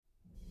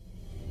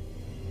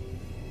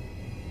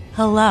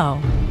Hello,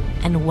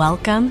 and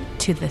welcome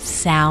to the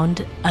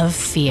Sound of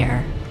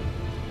Fear.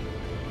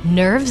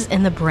 Nerves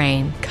in the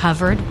brain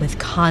covered with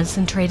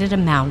concentrated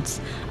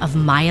amounts of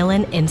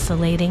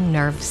myelin-insulating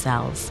nerve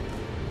cells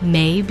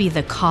may be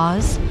the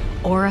cause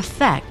or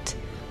effect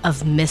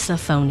of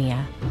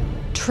misophonia.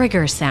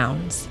 Trigger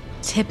sounds,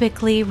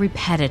 typically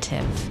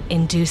repetitive,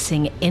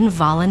 inducing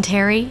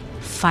involuntary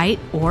fight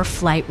or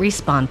flight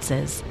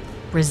responses,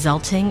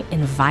 resulting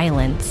in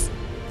violence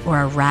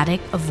or erratic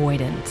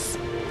avoidance,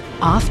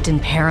 often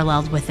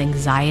paralleled with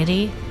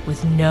anxiety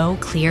with no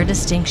clear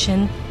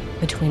distinction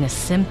between a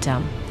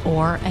symptom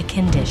or a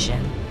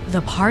condition.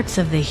 The parts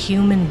of the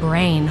human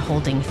brain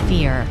holding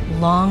fear,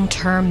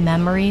 long-term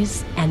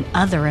memories, and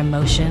other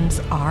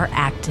emotions are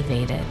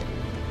activated.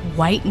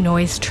 White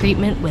noise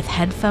treatment with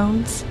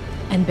headphones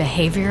and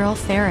behavioral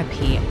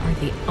therapy are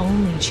the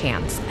only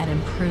chance at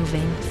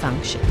improving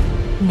function.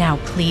 Now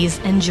please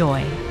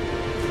enjoy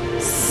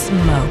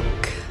Smoke.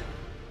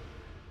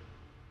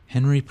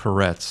 Henry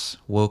Peretz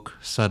woke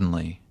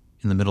suddenly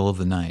in the middle of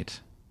the night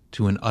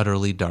to an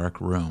utterly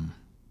dark room.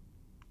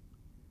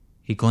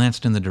 He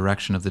glanced in the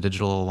direction of the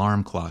digital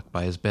alarm clock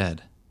by his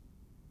bed.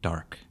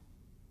 Dark.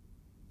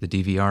 The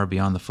DVR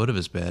beyond the foot of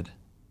his bed,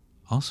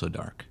 also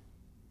dark.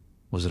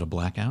 Was it a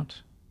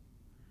blackout?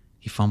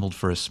 He fumbled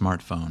for his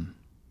smartphone,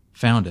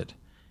 found it,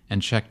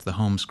 and checked the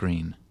home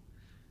screen.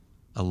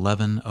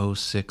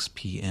 11:06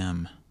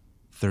 p.m.,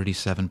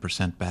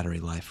 37%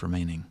 battery life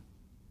remaining.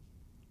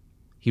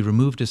 He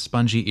removed his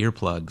spongy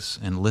earplugs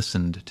and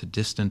listened to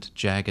distant,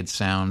 jagged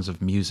sounds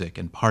of music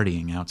and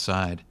partying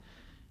outside,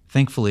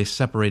 thankfully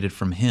separated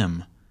from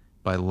him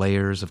by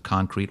layers of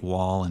concrete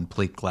wall and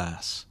plate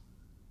glass.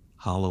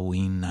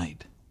 Halloween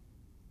night.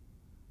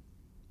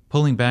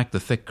 Pulling back the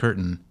thick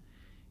curtain,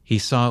 he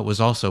saw it was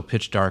also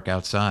pitch dark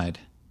outside.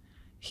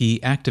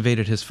 He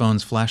activated his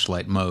phone's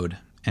flashlight mode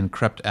and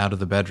crept out of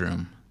the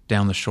bedroom,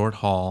 down the short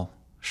hall,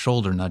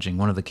 shoulder-nudging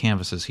one of the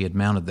canvases he had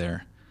mounted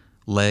there,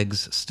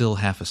 legs still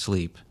half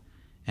asleep,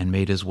 and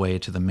made his way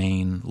to the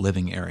main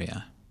living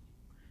area.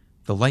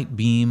 The light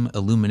beam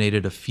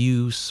illuminated a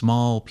few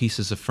small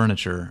pieces of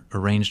furniture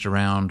arranged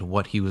around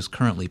what he was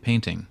currently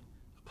painting,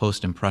 a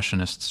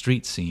post-impressionist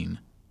street scene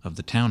of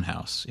the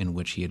townhouse in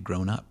which he had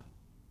grown up.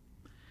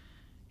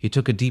 He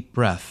took a deep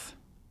breath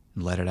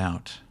and let it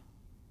out,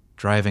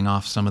 driving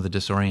off some of the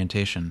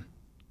disorientation.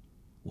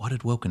 What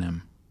had woken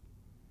him?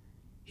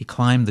 He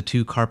climbed the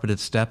 2 carpeted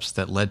steps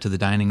that led to the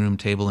dining room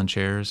table and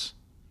chairs,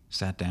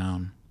 sat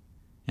down,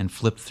 and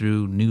flipped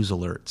through news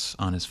alerts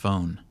on his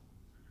phone.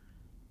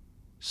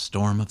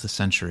 Storm of the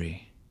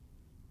century.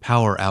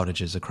 Power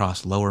outages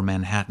across lower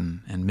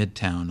Manhattan and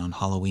Midtown on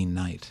Halloween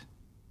night.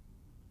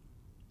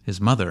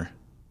 His mother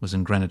was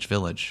in Greenwich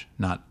Village,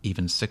 not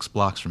even 6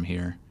 blocks from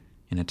here,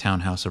 in a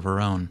townhouse of her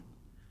own,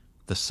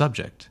 the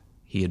subject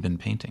he had been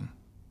painting.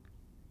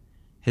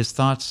 His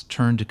thoughts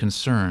turned to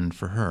concern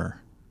for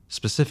her,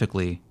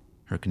 specifically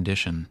her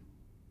condition.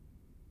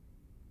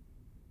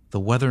 The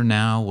weather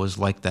now was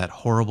like that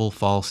horrible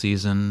fall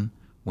season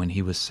when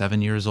he was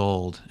 7 years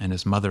old and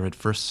his mother had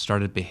first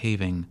started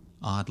behaving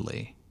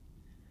oddly.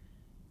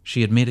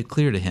 She had made it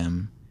clear to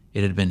him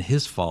it had been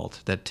his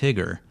fault that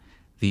Tigger,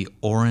 the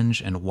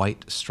orange and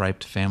white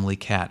striped family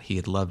cat he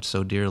had loved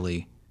so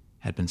dearly,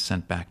 had been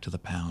sent back to the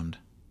pound.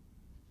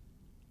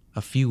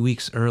 A few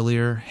weeks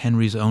earlier,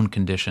 Henry's own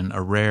condition,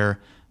 a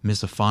rare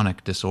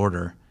misophonic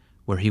disorder,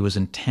 where he was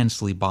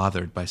intensely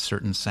bothered by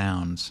certain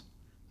sounds,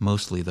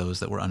 mostly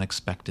those that were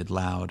unexpected,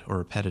 loud, or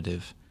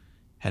repetitive,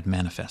 had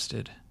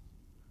manifested.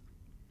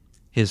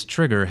 His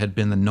trigger had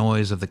been the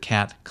noise of the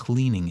cat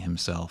cleaning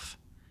himself.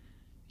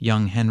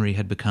 Young Henry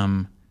had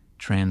become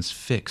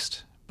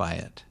transfixed by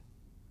it.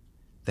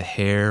 The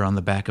hair on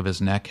the back of his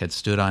neck had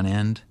stood on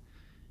end.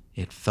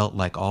 It felt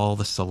like all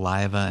the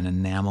saliva and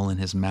enamel in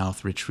his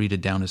mouth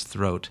retreated down his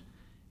throat,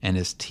 and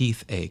his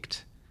teeth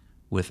ached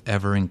with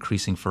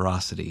ever-increasing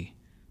ferocity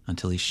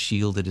until he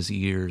shielded his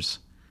ears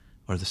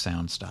or the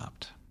sound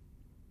stopped.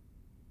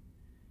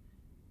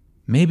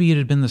 Maybe it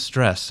had been the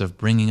stress of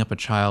bringing up a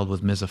child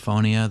with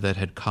misophonia that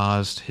had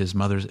caused his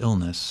mother's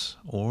illness,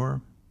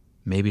 or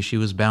maybe she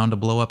was bound to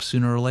blow up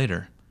sooner or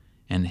later,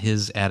 and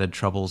his added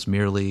troubles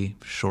merely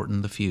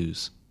shortened the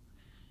fuse.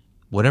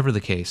 Whatever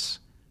the case,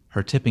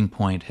 her tipping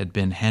point had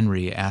been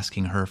Henry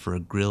asking her for a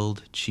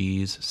grilled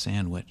cheese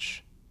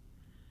sandwich.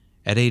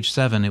 At age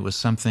 7, it was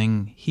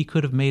something he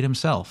could have made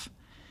himself.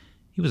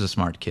 He was a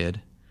smart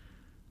kid,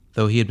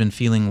 though he had been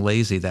feeling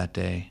lazy that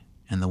day,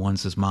 and the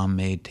ones his mom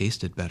made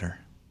tasted better.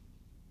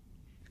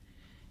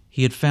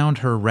 He had found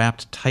her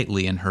wrapped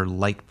tightly in her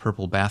light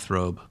purple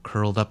bathrobe,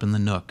 curled up in the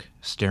nook,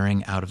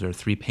 staring out of their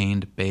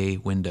 3-paned bay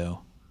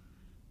window.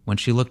 When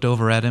she looked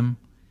over at him,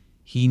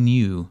 he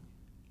knew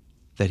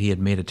that he had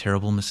made a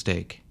terrible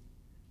mistake.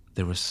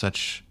 There was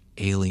such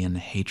alien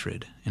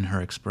hatred in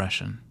her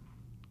expression.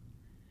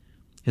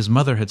 His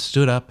mother had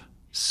stood up,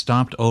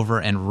 stomped over,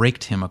 and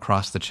raked him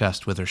across the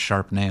chest with her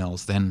sharp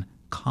nails, then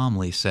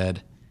calmly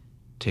said,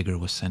 "Tigger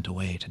was sent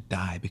away to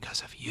die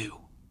because of you."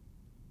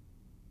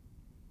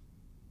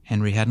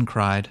 Henry hadn't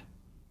cried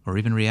or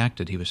even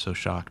reacted, he was so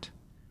shocked.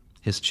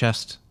 His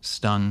chest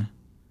stung,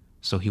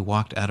 so he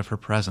walked out of her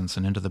presence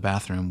and into the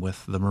bathroom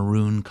with the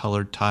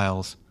maroon-colored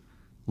tiles,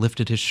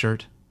 lifted his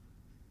shirt,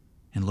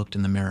 and looked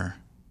in the mirror.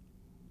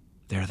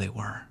 There they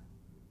were,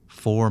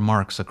 4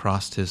 marks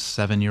across his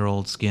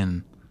 7-year-old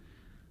skin,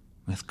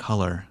 with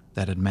color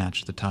that had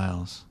matched the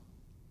tiles.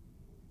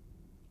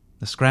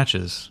 The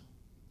scratches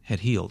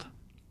had healed.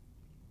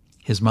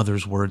 His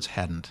mother's words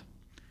hadn't.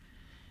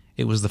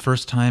 It was the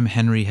first time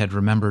Henry had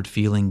remembered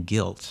feeling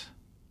guilt,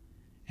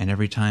 and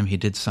every time he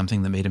did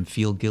something that made him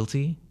feel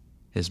guilty,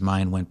 his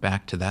mind went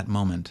back to that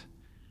moment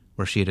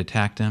where she had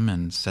attacked him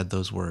and said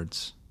those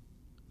words.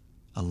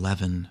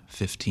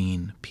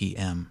 11:15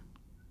 p.m.,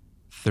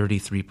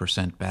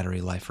 33%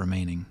 battery life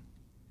remaining.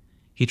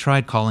 He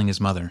tried calling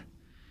his mother.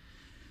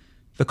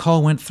 The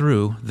call went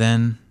through,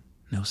 then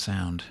no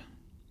sound.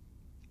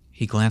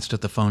 He glanced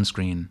at the phone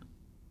screen.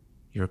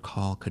 Your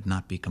call could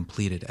not be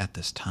completed at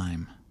this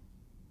time.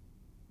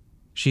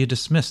 She had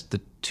dismissed the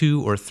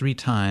 2 or 3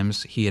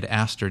 times he had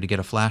asked her to get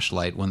a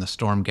flashlight when the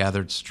storm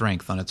gathered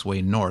strength on its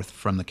way north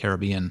from the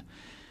Caribbean.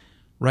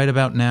 Right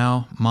about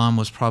now, Mom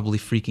was probably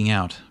freaking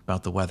out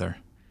about the weather.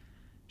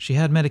 She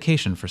had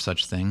medication for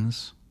such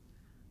things.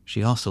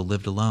 She also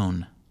lived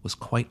alone, was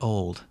quite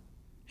old,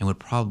 and would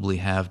probably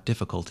have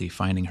difficulty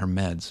finding her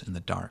meds in the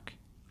dark.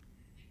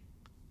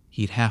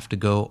 He'd have to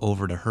go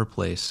over to her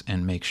place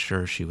and make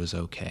sure she was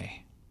okay.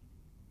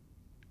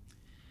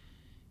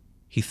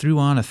 He threw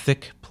on a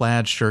thick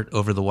plaid shirt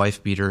over the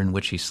wife-beater in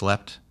which he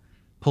slept,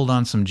 pulled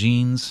on some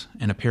jeans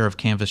and a pair of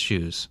canvas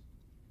shoes.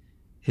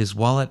 His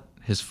wallet,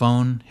 his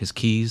phone, his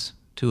keys,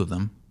 2 of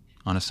them,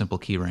 on a simple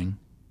keyring,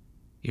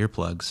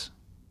 earplugs,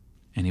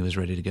 and he was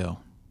ready to go.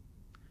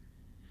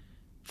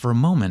 For a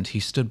moment, he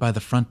stood by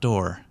the front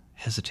door,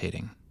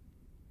 hesitating.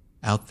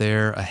 Out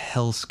there, a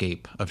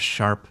hellscape of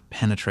sharp,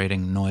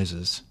 penetrating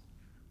noises.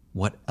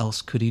 What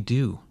else could he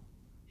do?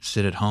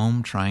 Sit at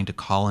home, trying to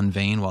call in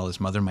vain while his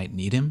mother might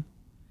need him?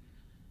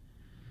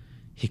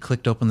 He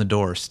clicked open the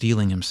door,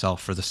 steeling himself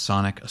for the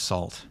sonic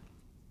assault.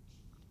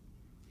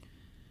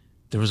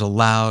 There was a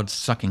loud,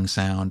 sucking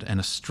sound, and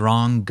a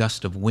strong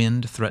gust of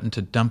wind threatened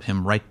to dump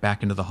him right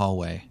back into the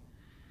hallway.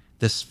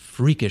 This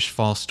freakish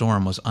fall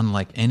storm was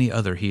unlike any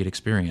other he had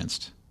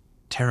experienced.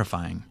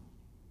 Terrifying.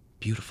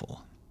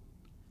 Beautiful.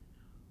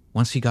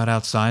 Once he got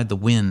outside, the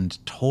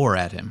wind tore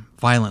at him,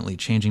 violently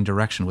changing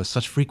direction with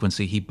such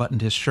frequency he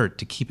buttoned his shirt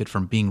to keep it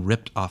from being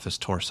ripped off his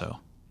torso.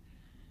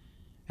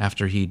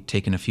 After he'd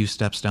taken a few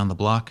steps down the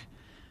block,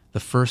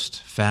 the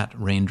first fat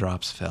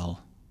raindrops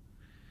fell.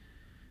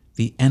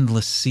 The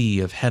endless sea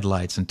of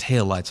headlights and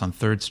taillights on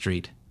 3rd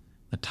Street,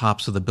 the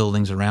tops of the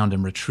buildings around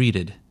him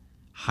retreated,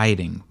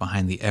 hiding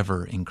behind the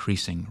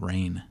ever-increasing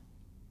rain.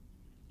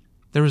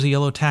 There was a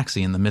yellow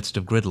taxi in the midst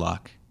of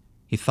gridlock.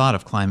 He thought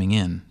of climbing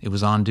in. It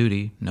was on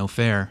duty, no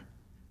fare.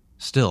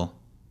 Still,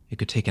 it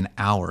could take an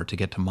hour to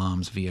get to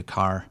Mom's via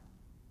car.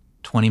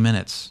 20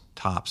 minutes,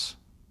 tops,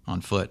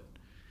 on foot.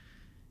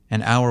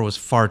 An hour was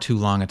far too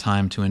long a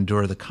time to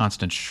endure the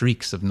constant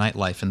shrieks of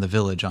nightlife in the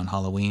village on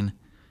Halloween.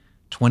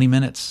 20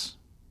 minutes,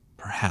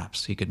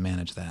 perhaps he could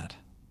manage that.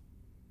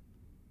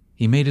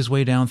 He made his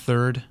way down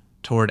 3rd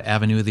toward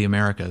Avenue of the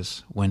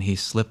Americas when he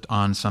slipped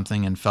on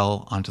something and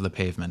fell onto the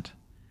pavement.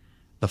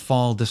 The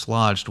fall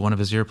dislodged one of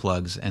his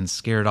earplugs and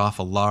scared off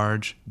a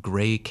large,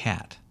 gray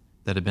cat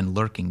that had been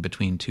lurking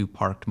between 2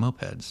 parked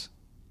mopeds.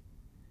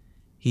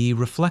 He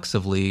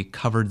reflexively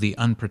covered the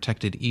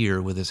unprotected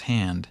ear with his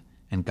hand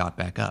and got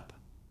back up.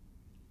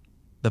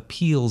 The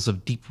peals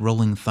of deep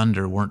rolling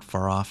thunder weren't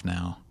far off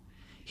now.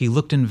 He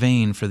looked in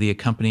vain for the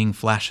accompanying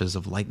flashes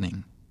of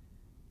lightning.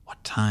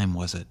 What time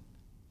was it?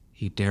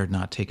 He dared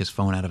not take his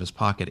phone out of his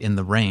pocket in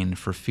the rain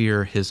for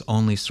fear his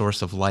only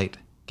source of light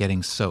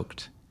getting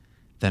soaked,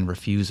 then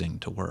refusing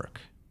to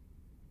work.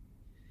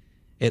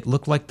 It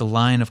looked like the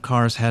line of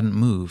cars hadn't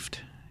moved,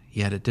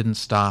 yet it didn't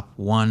stop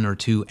 1 or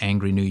 2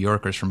 angry New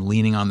Yorkers from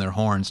leaning on their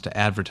horns to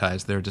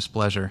advertise their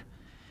displeasure.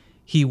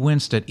 He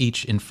winced at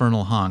each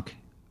infernal honk,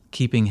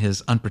 keeping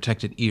his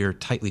unprotected ear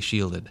tightly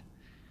shielded.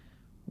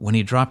 When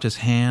he dropped his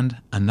hand,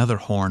 another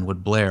horn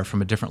would blare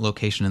from a different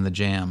location in the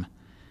jam,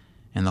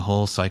 and the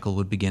whole cycle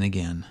would begin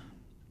again.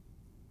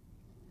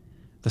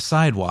 The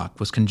sidewalk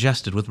was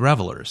congested with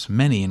revelers,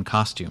 many in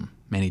costume,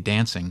 many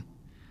dancing,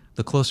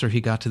 the closer he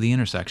got to the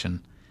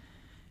intersection.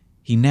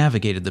 He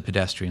navigated the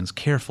pedestrians,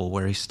 careful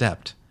where he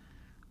stepped.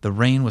 The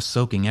rain was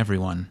soaking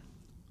everyone.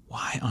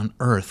 Why on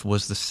earth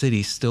was the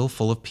city still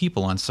full of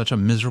people on such a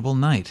miserable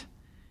night?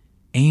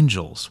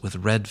 Angels with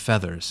red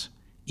feathers,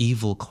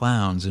 evil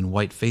clowns in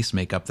white face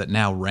makeup that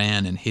now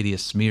ran in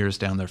hideous smears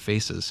down their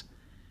faces,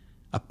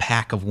 a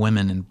pack of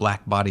women in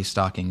black body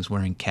stockings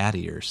wearing cat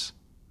ears.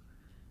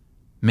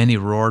 Many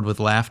roared with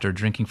laughter,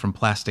 drinking from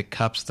plastic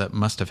cups that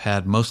must have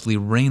had mostly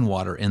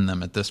rainwater in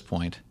them at this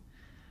point.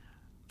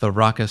 The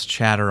raucous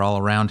chatter all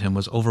around him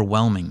was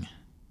overwhelming.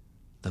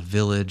 The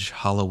village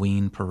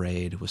Halloween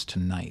parade was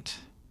tonight.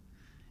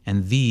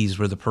 And these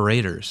were the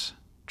paraders,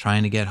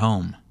 trying to get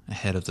home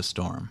ahead of the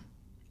storm.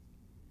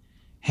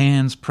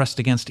 Hands pressed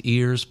against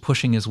ears,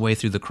 pushing his way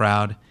through the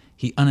crowd,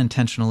 he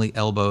unintentionally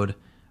elbowed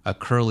a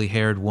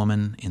curly-haired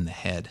woman in the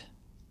head.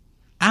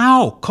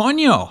 "Ow,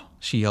 coño!"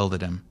 she yelled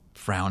at him,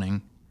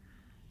 frowning.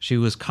 She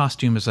was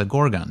costumed as a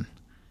Gorgon,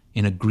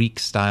 in a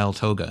Greek-style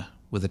toga,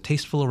 with a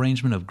tasteful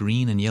arrangement of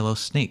green and yellow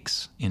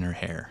snakes in her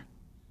hair.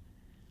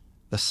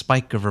 The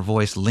spike of her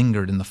voice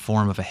lingered in the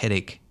form of a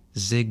headache,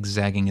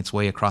 zigzagging its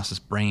way across his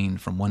brain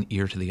from one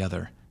ear to the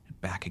other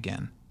and back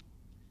again.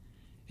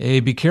 "Hey,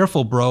 be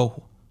careful,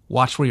 bro.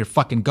 Watch where you're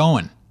fucking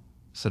going,"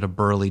 said a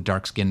burly,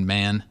 dark-skinned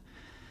man.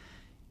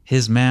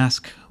 His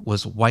mask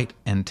was white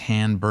and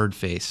tan bird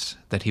face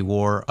that he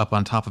wore up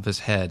on top of his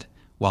head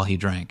while he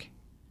drank.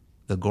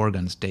 The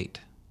Gorgon's date.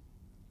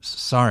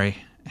 "Sorry,"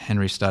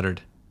 Henry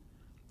stuttered.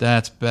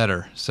 "That's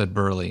better," said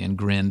Burley and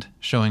grinned,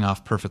 showing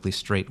off perfectly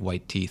straight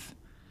white teeth.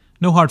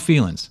 "No hard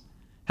feelings.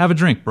 Have a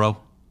drink, bro."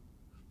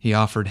 He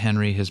offered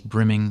Henry his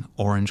brimming,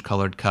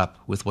 orange-colored cup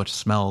with what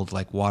smelled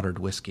like watered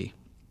whiskey.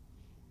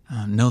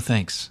 "No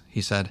thanks,"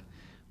 he said,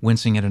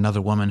 wincing at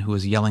another woman who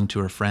was yelling to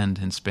her friend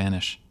in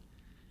Spanish.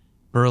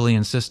 Burley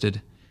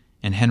insisted,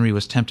 and Henry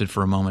was tempted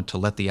for a moment to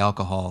let the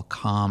alcohol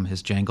calm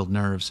his jangled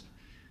nerves,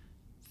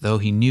 though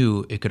he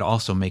knew it could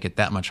also make it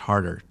that much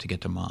harder to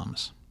get to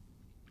Mom's.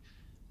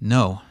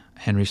 "No,"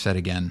 Henry said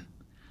again.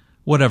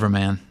 "Whatever,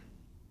 man."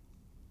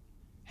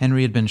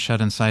 Henry had been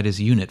shut inside his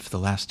unit for the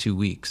last 2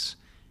 weeks,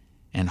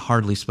 and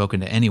hardly spoken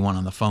to anyone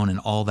on the phone in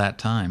all that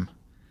time.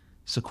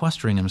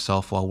 Sequestering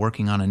himself while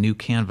working on a new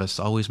canvas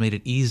always made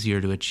it easier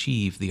to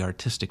achieve the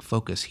artistic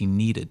focus he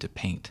needed to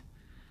paint,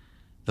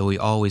 though he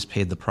always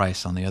paid the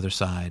price on the other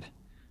side,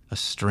 a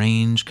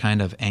strange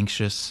kind of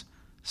anxious,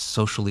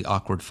 socially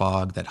awkward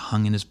fog that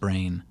hung in his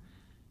brain,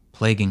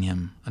 plaguing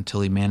him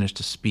until he managed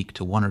to speak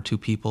to 1 or 2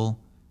 people,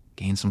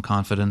 gain some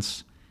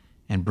confidence,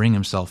 and bring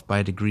himself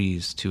by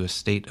degrees to a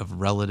state of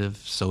relative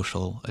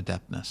social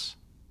adeptness.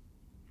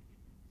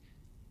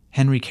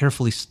 Henry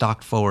carefully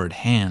stalked forward,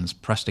 hands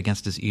pressed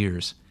against his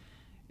ears.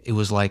 It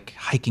was like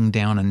hiking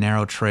down a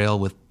narrow trail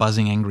with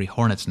buzzing angry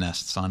hornets'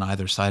 nests on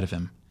either side of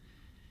him.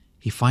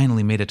 He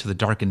finally made it to the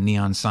darkened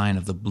neon sign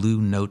of the Blue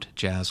Note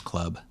Jazz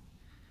Club.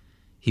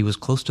 He was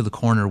close to the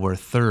corner where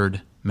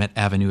 3rd met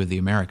Avenue of the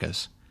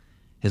Americas.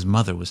 His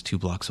mother was 2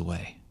 blocks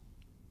away.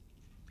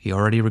 He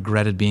already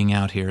regretted being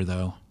out here,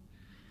 though.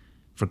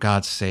 For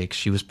God's sake,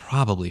 she was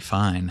probably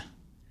fine.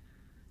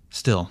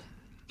 Still,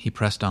 he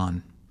pressed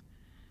on.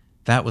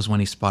 That was when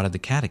he spotted the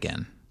cat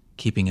again,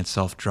 keeping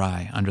itself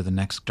dry under the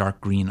next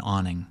dark green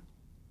awning.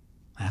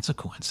 That's a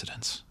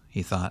coincidence,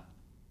 he thought.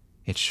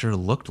 It sure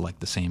looked like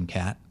the same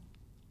cat.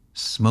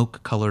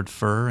 Smoke-colored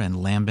fur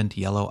and lambent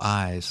yellow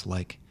eyes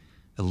like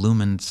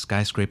illumined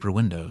skyscraper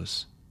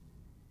windows.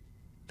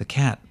 The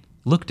cat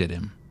looked at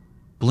him,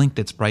 blinked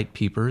its bright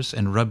peepers,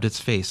 and rubbed its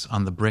face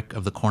on the brick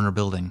of the corner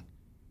building,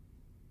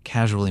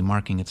 casually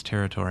marking its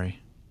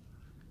territory.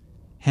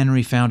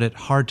 Henry found it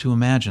hard to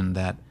imagine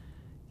that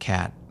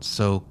cat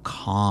so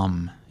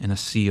calm in a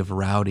sea of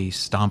rowdy,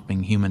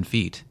 stomping human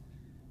feet.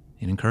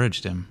 It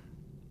encouraged him.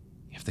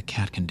 If the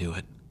cat can do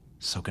it,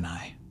 so can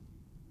I.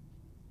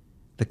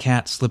 The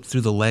cat slipped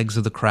through the legs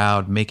of the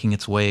crowd, making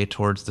its way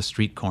towards the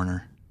street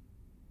corner.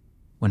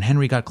 When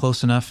Henry got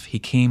close enough, he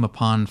came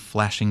upon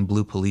flashing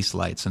blue police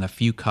lights and a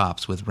few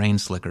cops with rain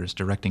slickers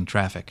directing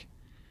traffic.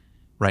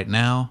 Right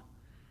now,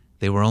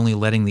 they were only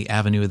letting the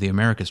Avenue of the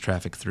Americas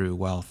traffic through,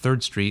 while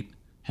 3rd Street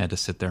had to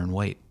sit there and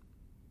wait.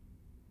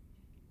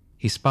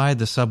 He spied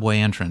the subway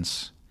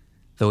entrance,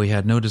 though he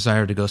had no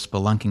desire to go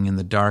spelunking in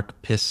the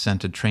dark,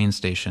 piss-scented train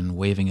station,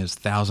 waving his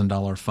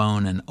 $1,000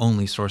 phone and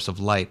only source of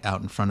light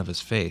out in front of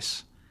his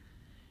face.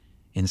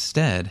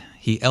 Instead,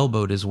 he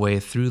elbowed his way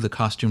through the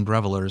costumed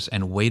revelers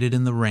and waited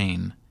in the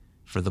rain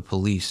for the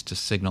police to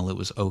signal it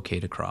was okay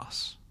to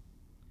cross.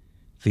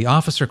 The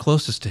officer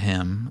closest to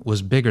him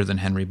was bigger than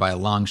Henry by a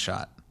long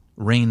shot,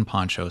 rain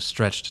poncho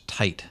stretched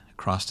tight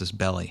across his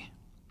belly.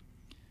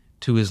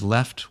 To his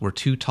left were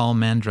 2 tall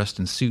men dressed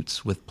in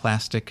suits with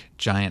plastic,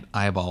 giant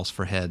eyeballs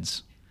for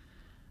heads.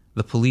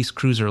 The police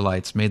cruiser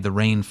lights made the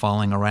rain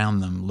falling around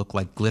them look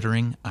like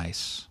glittering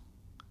ice.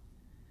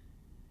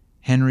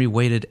 Henry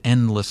waited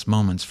endless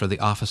moments for the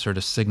officer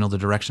to signal the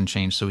direction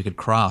change so he could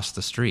cross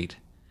the street.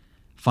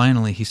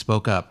 Finally, he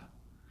spoke up.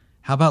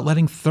 "How about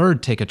letting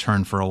 3rd take a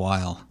turn for a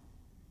while?"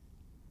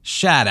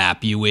 "Shut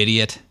up, you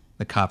idiot,"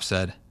 the cop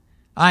said.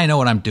 "I know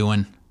what I'm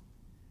doing."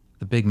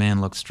 The big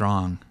man looked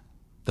strong,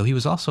 though he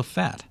was also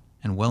fat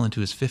and well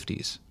into his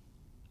 50s.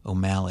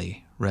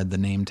 O'Malley read the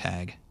name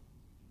tag.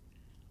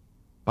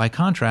 By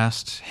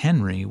contrast,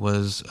 Henry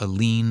was a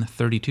lean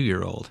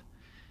 32-year-old.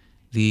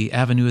 The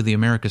Avenue of the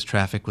Americas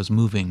traffic was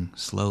moving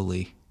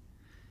slowly.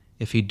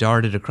 If he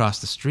darted across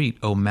the street,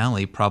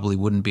 O'Malley probably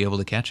wouldn't be able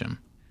to catch him.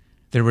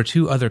 There were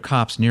 2 other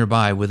cops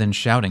nearby within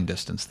shouting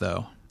distance,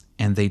 though,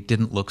 and they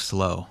didn't look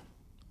slow.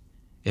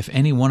 If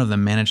any one of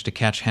them managed to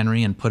catch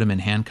Henry and put him in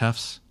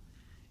handcuffs,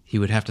 he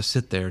would have to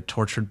sit there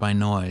tortured by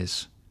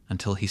noise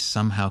until he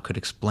somehow could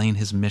explain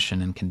his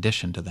mission and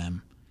condition to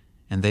them,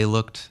 and they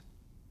looked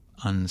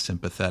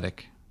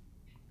unsympathetic.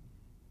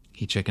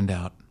 He chickened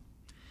out.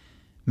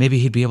 Maybe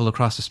he'd be able to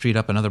cross the street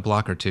up another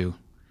block or 2.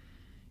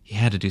 He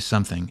had to do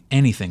something,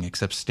 anything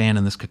except stand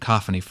in this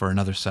cacophony for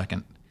another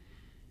second.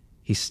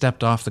 He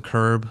stepped off the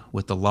curb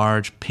with the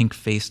large,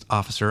 pink-faced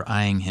officer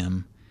eyeing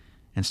him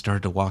and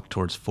started to walk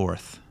towards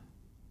 4th.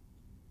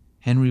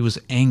 Henry was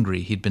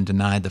angry he'd been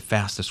denied the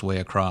fastest way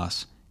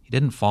across. He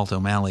didn't fault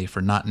O'Malley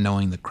for not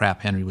knowing the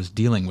crap Henry was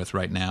dealing with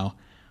right now.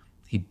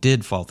 He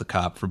did fault the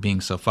cop for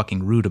being so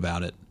fucking rude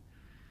about it.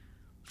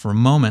 For a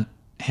moment,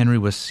 Henry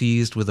was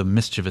seized with a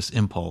mischievous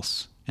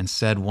impulse and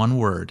said one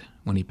word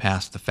when he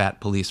passed the fat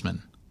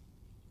policeman.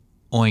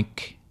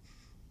 Oink.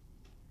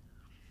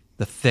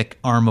 The thick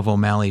arm of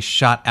O'Malley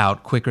shot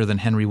out quicker than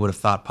Henry would have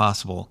thought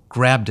possible,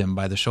 grabbed him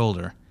by the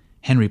shoulder.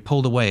 Henry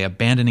pulled away,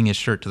 abandoning his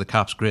shirt to the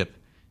cop's grip,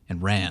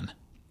 and ran.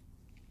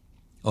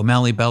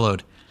 O'Malley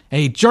bellowed,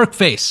 "Hey,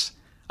 jerkface!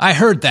 I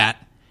heard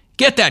that!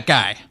 Get that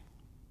guy!"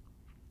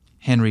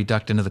 Henry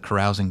ducked into the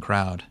carousing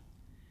crowd.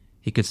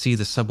 He could see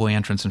the subway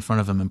entrance in front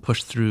of him and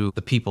pushed through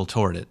the people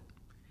toward it.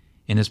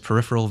 In his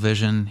peripheral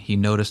vision, he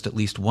noticed at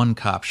least one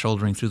cop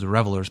shouldering through the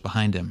revelers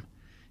behind him.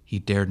 He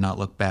dared not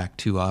look back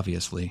too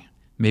obviously.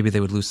 Maybe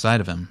they would lose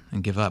sight of him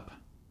and give up.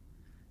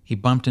 He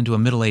bumped into a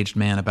middle-aged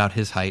man about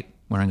his height,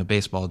 wearing a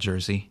baseball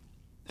jersey,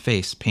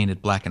 face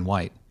painted black and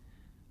white.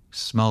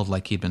 Smelled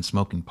like he'd been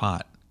smoking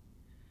pot.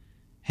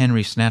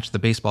 Henry snatched the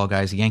baseball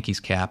guy's Yankees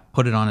cap,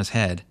 put it on his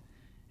head,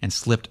 and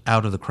slipped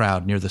out of the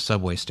crowd near the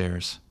subway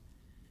stairs.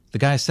 The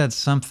guy said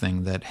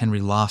something that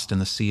Henry lost in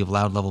the sea of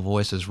loud level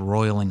voices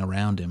roiling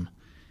around him.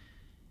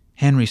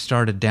 Henry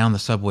started down the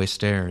subway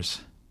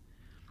stairs.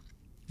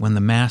 When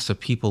the mass of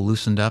people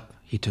loosened up,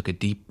 he took a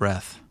deep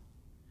breath.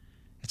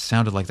 It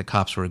sounded like the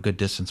cops were a good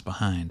distance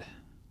behind.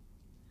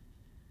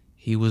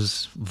 He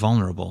was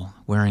vulnerable,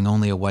 wearing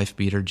only a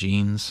wife-beater,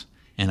 jeans,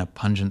 and a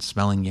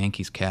pungent-smelling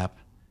Yankees cap,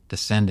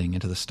 descending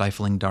into the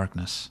stifling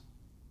darkness.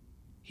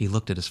 He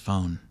looked at his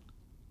phone.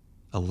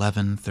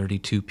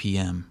 11:32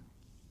 p.m.,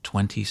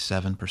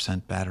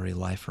 27% battery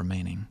life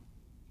remaining.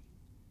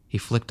 He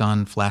flicked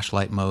on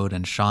flashlight mode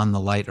and shone the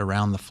light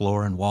around the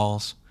floor and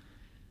walls.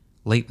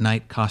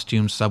 Late-night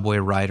costumed subway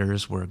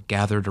riders were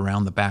gathered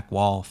around the back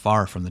wall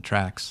far from the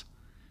tracks.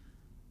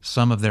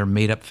 Some of their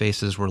made-up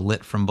faces were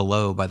lit from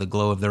below by the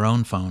glow of their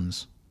own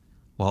phones,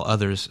 while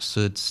others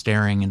stood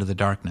staring into the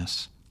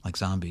darkness like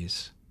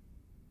zombies.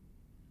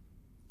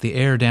 The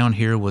air down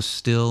here was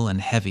still and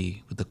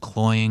heavy with the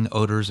cloying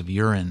odors of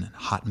urine and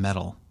hot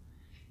metal,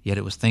 yet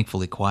it was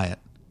thankfully quiet.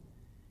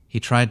 He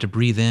tried to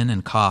breathe in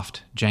and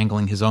coughed,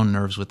 jangling his own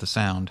nerves with the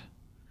sound.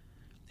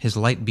 His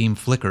light beam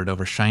flickered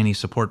over shiny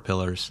support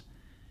pillars,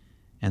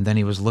 and then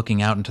he was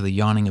looking out into the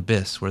yawning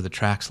abyss where the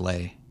tracks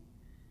lay.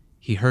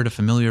 He heard a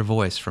familiar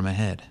voice from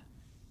ahead.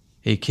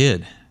 "Hey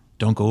kid,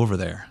 don't go over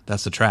there.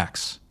 That's the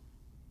tracks.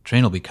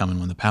 Train will be coming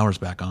when the power's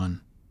back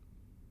on."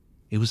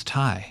 It was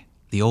Ty,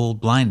 the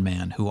old blind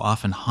man who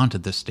often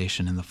haunted this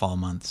station in the fall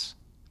months.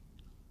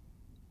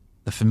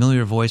 The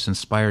familiar voice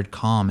inspired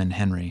calm in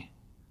Henry.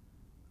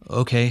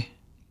 "Okay,"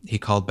 he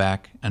called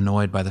back,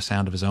 annoyed by the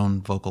sound of his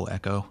own vocal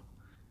echo.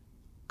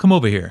 "Come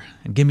over here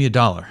and give me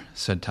 $1,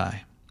 said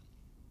Ty.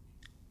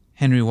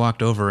 Henry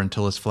walked over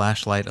until his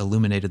flashlight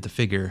illuminated the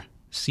figure,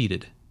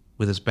 seated,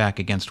 with his back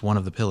against one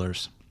of the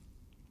pillars.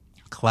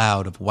 A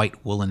cloud of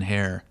white woolen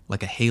hair,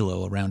 like a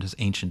halo around his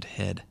ancient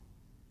head.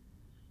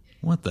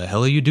 "What the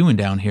hell are you doing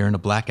down here in a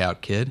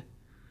blackout, kid?"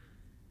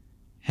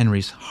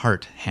 Henry's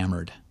heart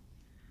hammered.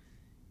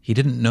 He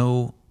didn't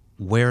know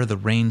where the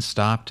rain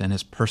stopped and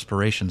his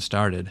perspiration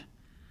started.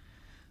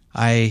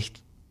 "I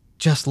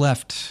just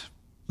left.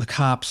 The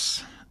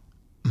cops.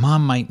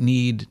 Mom might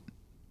need,"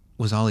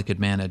 was all he could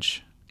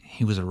manage.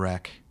 He was a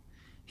wreck.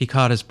 He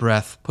caught his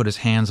breath, put his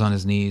hands on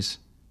his knees.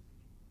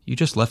 "You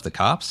just left the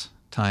cops?"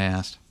 Ty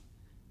asked.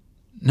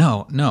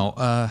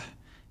 No,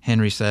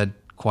 Henry said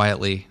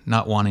quietly,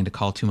 not wanting to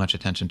call too much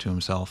attention to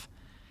himself.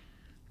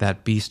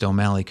 That beast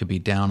O'Malley could be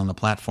down on the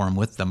platform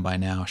with them by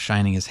now,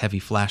 shining his heavy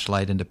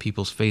flashlight into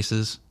people's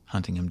faces,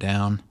 hunting him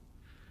down.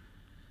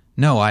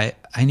 "No, I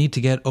need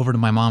to get over to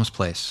my mom's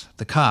place.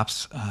 The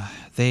cops,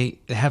 they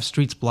have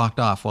streets blocked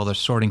off while they're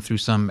sorting through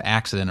some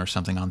accident or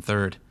something on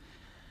 3rd.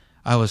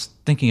 I was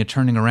thinking of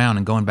turning around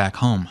and going back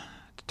home.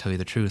 To tell you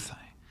the truth,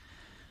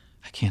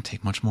 I can't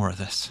take much more of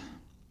this."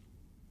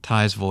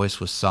 Ty's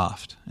voice was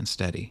soft and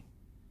steady.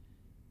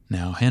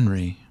 "Now,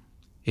 Henry,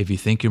 if you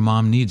think your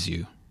mom needs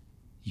you,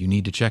 you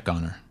need to check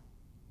on her.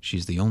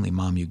 She's the only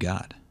mom you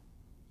got."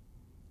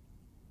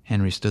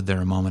 Henry stood there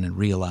a moment and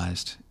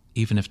realized,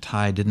 even if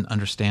Ty didn't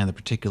understand the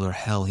particular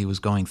hell he was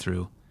going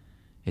through,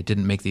 it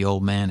didn't make the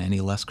old man any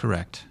less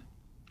correct.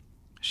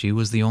 She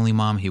was the only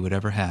mom he would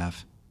ever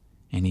have,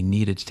 and he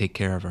needed to take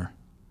care of her.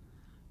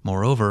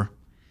 Moreover,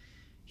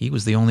 he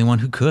was the only one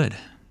who could.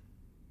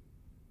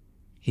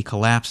 He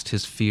collapsed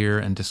his fear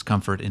and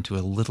discomfort into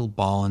a little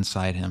ball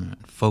inside him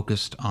and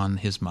focused on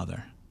his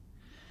mother.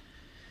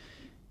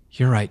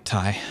 "You're right,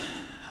 Ty.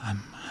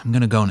 I'm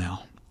gonna go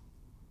now."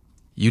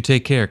 "You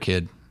take care,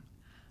 kid.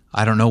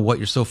 I don't know what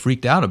you're so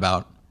freaked out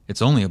about.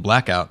 It's only a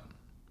blackout.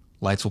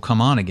 Lights will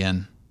come on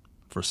again.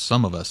 For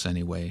some of us,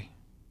 anyway."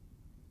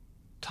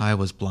 Ty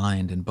was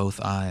blind in both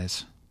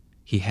eyes.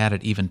 He had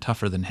it even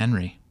tougher than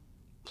Henry.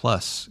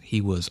 Plus,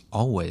 he was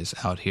always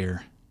out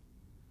here.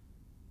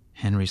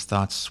 Henry's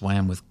thoughts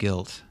swam with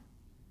guilt.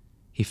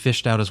 He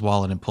fished out his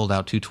wallet and pulled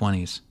out 2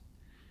 20s.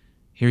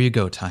 Here you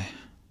go, Ty.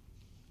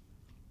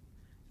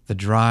 The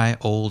dry,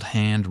 old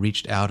hand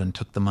reached out and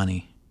took the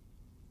money.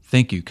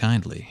 Thank you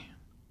kindly.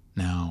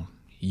 Now,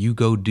 you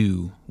go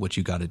do what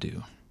you gotta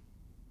do.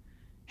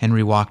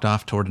 Henry walked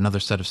off toward another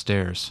set of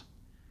stairs.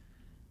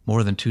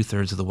 More than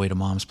 2/3 of the way to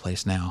Mom's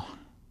place now.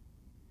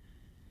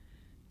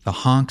 The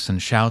honks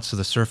and shouts of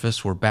the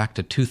surface were back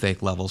to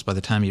toothache levels by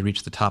the time he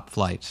reached the top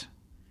flight.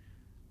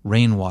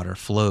 Rainwater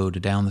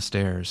flowed down the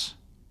stairs.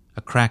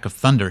 A crack of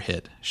thunder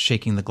hit,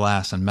 shaking the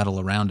glass and metal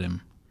around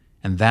him,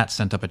 and that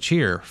sent up a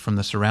cheer from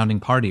the surrounding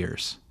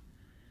partiers.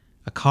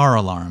 A car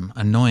alarm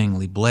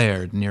annoyingly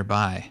blared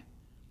nearby.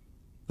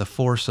 The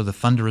force of the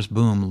thunderous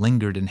boom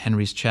lingered in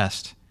Henry's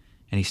chest,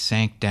 and he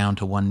sank down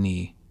to one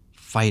knee,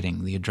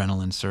 fighting the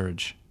adrenaline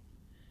surge.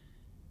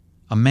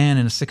 A man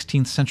in a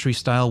 16th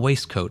century-style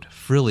waistcoat,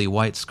 frilly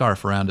white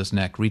scarf around his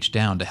neck, reached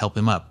down to help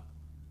him up.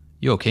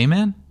 You okay,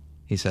 man?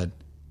 He said.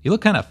 You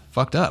look kind of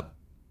fucked up.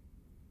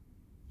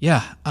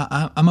 Yeah,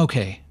 I'm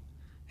okay.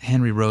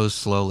 Henry rose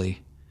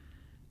slowly.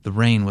 The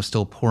rain was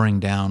still pouring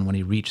down when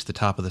he reached the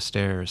top of the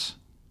stairs.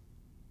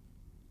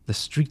 The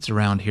streets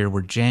around here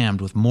were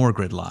jammed with more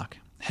gridlock,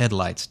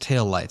 headlights,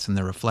 taillights, and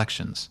their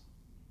reflections.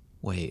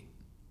 Wait,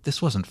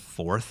 this wasn't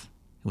 4th.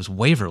 It was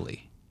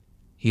Waverly.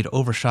 He had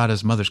overshot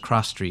his mother's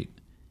cross street,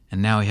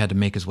 and now he had to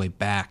make his way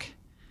back.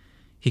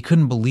 He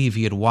couldn't believe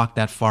he had walked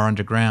that far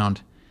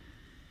underground.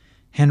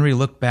 Henry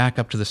looked back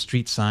up to the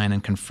street sign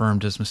and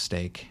confirmed his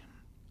mistake.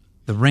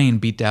 The rain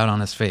beat down on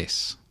his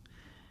face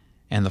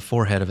and the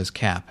forehead of his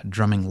cap,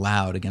 drumming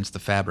loud against the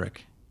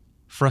fabric.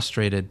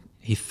 Frustrated,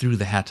 he threw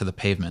the hat to the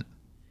pavement.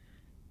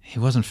 He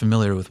wasn't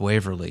familiar with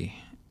Waverly.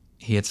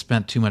 He had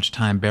spent too much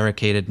time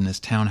barricaded in his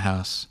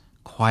townhouse,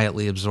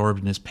 quietly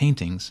absorbed in his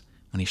paintings,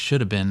 when he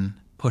should have been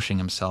pushing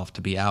himself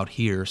to be out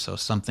here so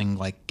something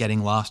like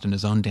getting lost in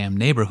his own damn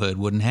neighborhood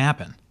wouldn't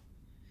happen.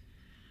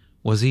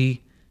 Was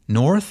he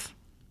north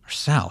or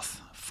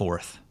south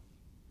 4th?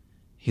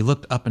 He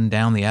looked up and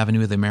down the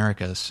Avenue of the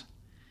Americas.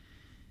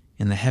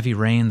 In the heavy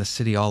rain, the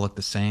city all looked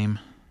the same.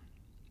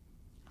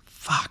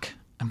 Fuck,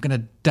 I'm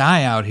gonna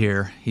die out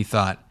here, he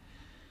thought.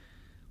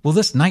 Will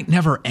this night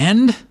never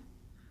end?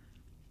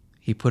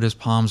 He put his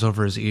palms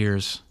over his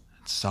ears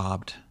and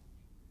sobbed.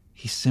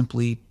 He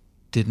simply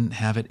didn't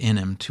have it in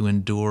him to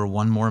endure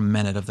one more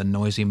minute of the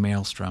noisy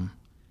maelstrom.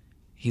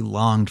 He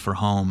longed for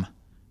home,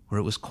 where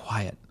it was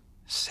quiet,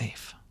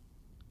 safe.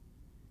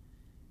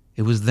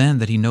 It was then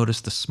that he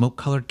noticed the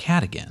smoke-colored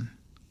cat again.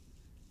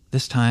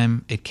 This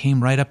time, it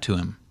came right up to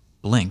him,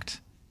 blinked,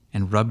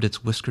 and rubbed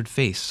its whiskered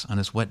face on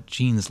his wet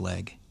jeans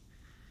leg.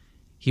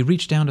 He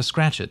reached down to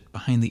scratch it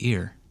behind the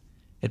ear.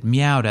 It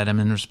meowed at him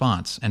in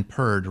response and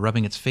purred,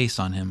 rubbing its face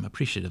on him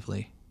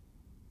appreciatively.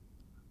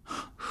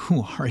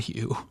 "Who are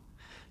you?"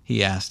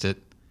 he asked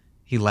it.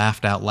 He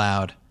laughed out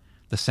loud,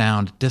 the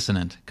sound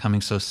dissonant coming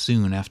so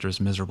soon after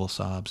his miserable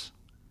sobs.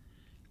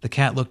 The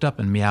cat looked up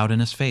and meowed in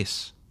his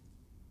face.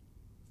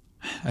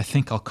 "I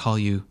think I'll call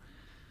you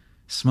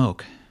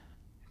Smoke.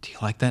 Do you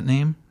like that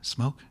name,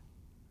 Smoke?"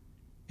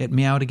 It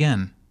meowed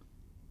again,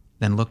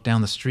 then looked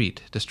down the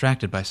street,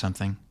 distracted by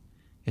something.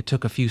 It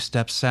took a few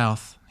steps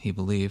south, he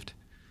believed,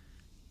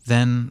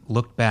 then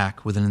looked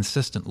back with an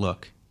insistent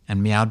look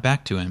and meowed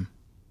back to him.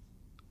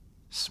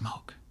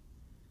 Smoke.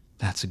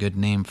 That's a good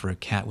name for a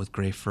cat with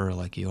gray fur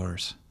like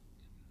yours,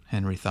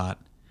 Henry thought.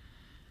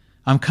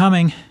 "I'm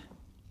coming."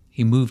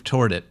 He moved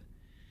toward it.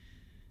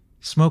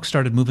 Smoke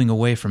started moving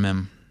away from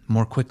him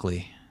more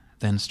quickly,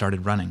 then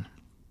started running.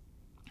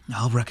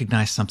 I'll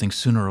recognize something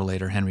sooner or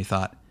later, Henry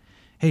thought.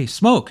 "Hey,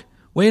 Smoke,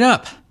 wait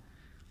up!"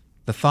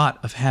 The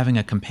thought of having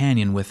a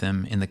companion with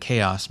him in the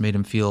chaos made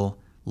him feel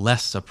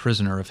less a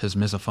prisoner of his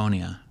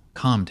misophonia,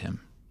 calmed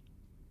him.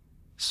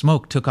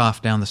 Smoke took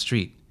off down the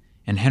street,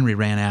 and Henry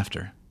ran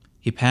after.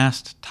 He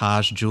passed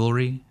Taj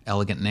jewelry,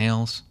 elegant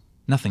nails,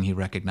 nothing he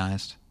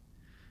recognized.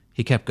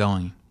 He kept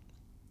going.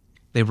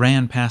 They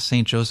ran past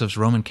St. Joseph's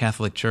Roman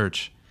Catholic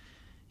Church.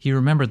 He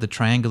remembered the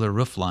triangular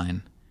roof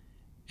line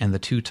and the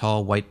 2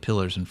 tall white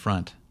pillars in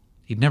front.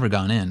 He'd never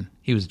gone in.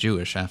 He was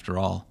Jewish, after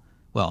all.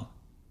 Well,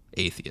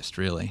 atheist,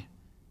 really.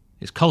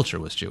 His culture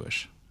was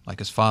Jewish, like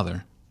his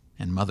father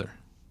and mother.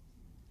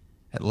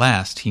 At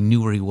last, he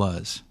knew where he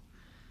was.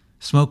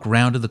 Smoke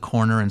rounded the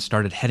corner and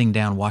started heading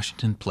down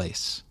Washington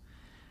Place.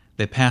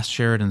 They passed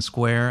Sheridan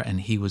Square,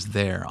 and he was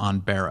there on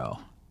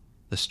Barrow,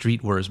 the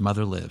street where his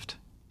mother lived.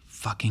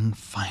 Fucking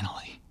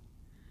finally.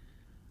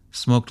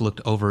 Smoke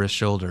looked over his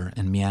shoulder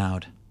and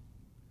meowed.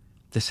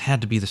 This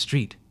had to be the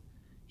street,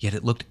 yet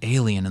it looked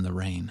alien in the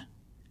rain.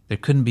 There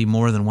couldn't be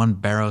more than one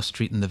Barrow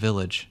street in the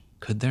village,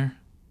 could there?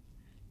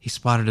 He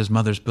spotted his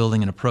mother's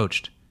building and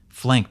approached,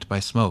 flanked by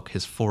Smoke,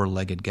 his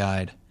 4-legged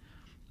guide.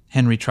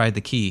 Henry tried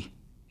the key.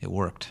 It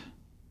worked.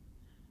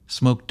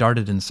 Smoke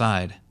darted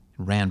inside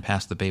and ran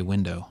past the bay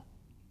window.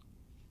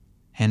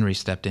 Henry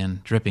stepped in,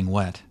 dripping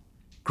wet,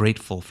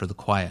 grateful for the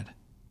quiet,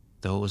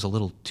 though it was a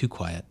little too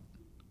quiet.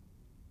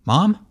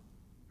 "Mom?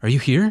 Are you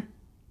here?"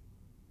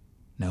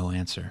 No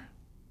answer.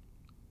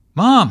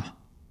 "Mom!"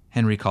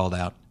 Henry called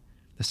out.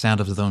 The sound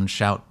of his own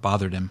shout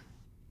bothered him.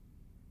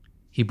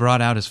 He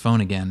brought out his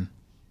phone again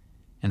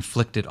and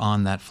flicked it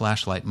on that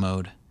flashlight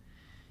mode.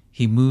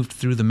 He moved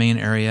through the main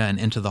area and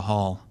into the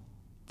hall.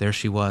 There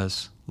she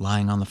was,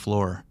 lying on the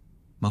floor,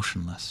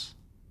 motionless.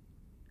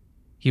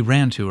 He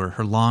ran to her.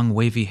 Her long,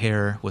 wavy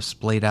hair was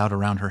splayed out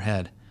around her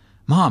head.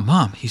 "Mom,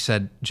 Mom," he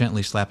said,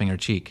 gently slapping her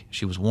cheek.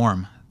 She was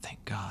warm.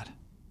 Thank God.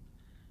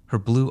 Her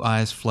blue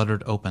eyes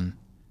fluttered open.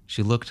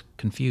 She looked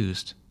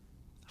confused,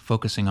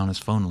 focusing on his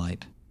phone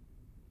light.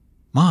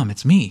 "Mom,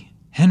 it's me,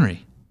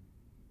 Henry."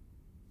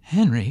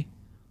 "Henry?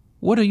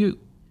 What are you...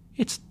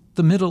 It's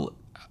the middle...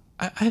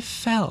 I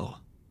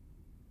fell."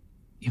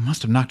 "You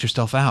must have knocked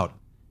yourself out."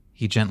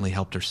 He gently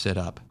helped her sit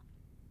up.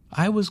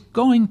 "I was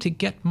going to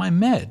get my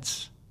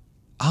meds."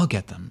 "I'll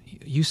get them.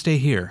 You stay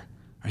here.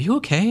 Are you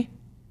okay?"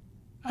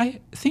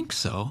 "I think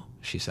so,"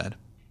 she said.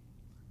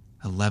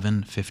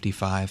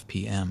 11:55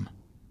 p.m.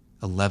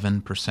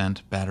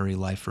 11% battery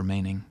life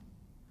remaining.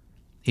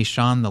 He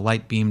shone the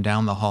light beam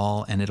down the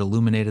hall, and it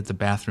illuminated the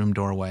bathroom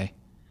doorway.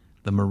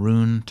 The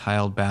maroon,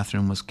 tiled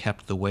bathroom was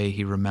kept the way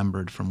he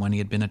remembered from when he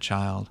had been a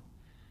child.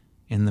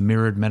 In the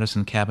mirrored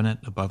medicine cabinet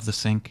above the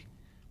sink,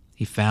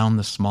 he found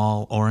the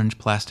small orange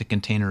plastic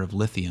container of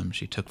lithium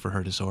she took for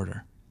her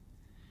disorder.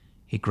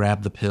 He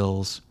grabbed the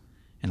pills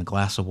and a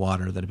glass of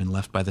water that had been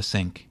left by the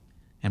sink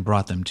and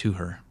brought them to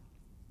her.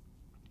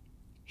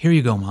 "Here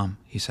you go, Mom,"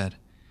 he said.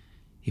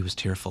 He was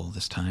tearful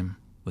this time,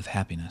 with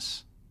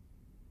happiness.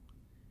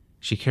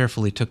 She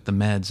carefully took the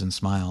meds and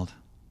smiled.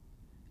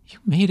 "You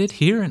made it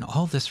here in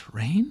all this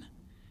rain?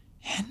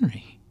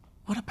 Henry,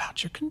 what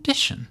about your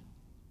condition?"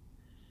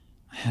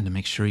 "I had to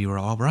make sure you were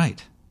all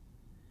right."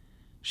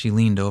 She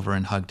leaned over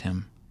and hugged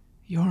him.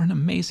 "You're an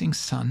amazing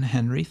son,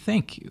 Henry.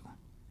 Thank you."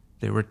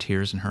 There were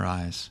tears in her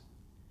eyes.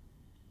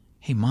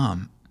 "Hey,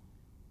 Mom,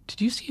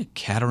 did you see a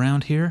cat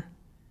around here?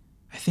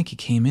 I think he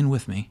came in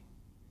with me."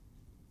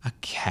 "A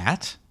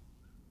cat?"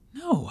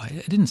 "No,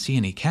 I didn't see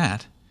any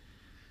cat."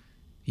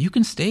 "You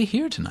can stay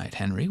here tonight,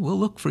 Henry. We'll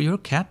look for your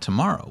cat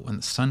tomorrow when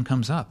the sun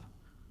comes up.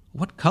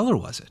 What color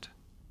was it?"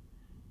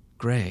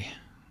 "Gray,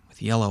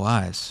 with yellow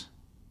eyes."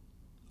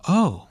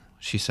 "Oh,"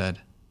 she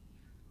said.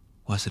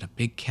 "Was it a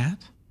big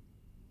cat?"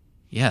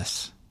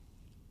 "Yes."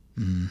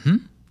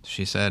 "Mm-hmm,"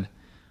 she said.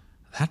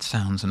 "That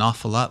sounds an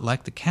awful lot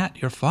like the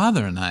cat your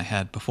father and I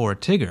had before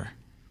Tigger,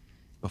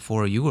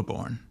 before you were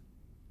born.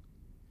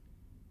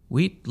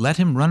 We'd let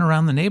him run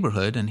around the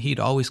neighborhood, and he'd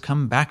always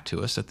come back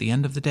to us at the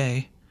end of the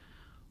day.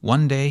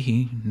 One day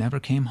he never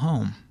came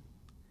home."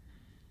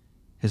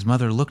 His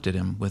mother looked at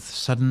him with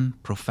sudden,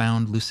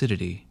 profound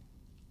lucidity.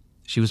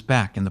 She was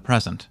back in the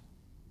present.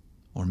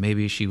 Or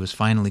maybe she was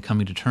finally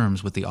coming to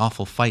terms with the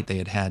awful fight they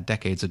had had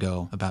decades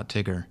ago about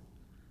Tigger.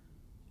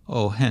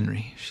 "Oh,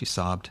 Henry," she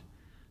sobbed.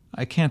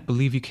 "I can't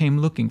believe you came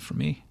looking for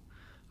me.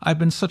 I've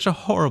been such a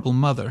horrible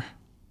mother."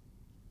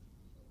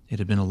 It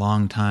had been a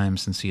long time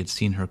since he had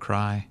seen her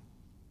cry.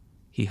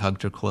 He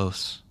hugged her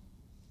close.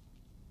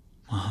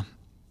 "Mom,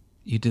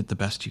 you did the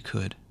best you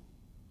could.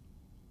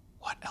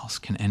 What else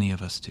can any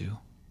of us do?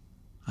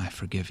 I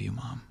forgive you,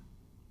 Mom."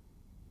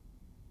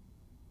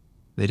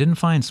 They didn't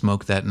find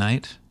Smoke that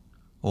night,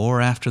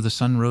 or after the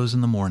sun rose in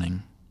the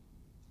morning.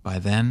 By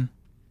then,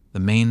 the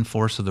main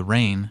force of the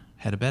rain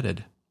had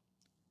abated.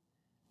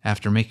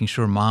 After making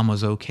sure Mom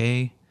was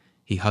okay,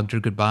 he hugged her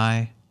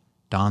goodbye,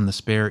 donned the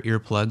spare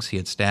earplugs he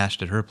had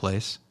stashed at her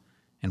place,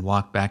 and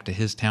walked back to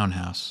his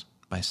townhouse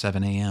by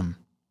 7 a.m.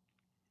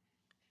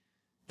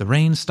 The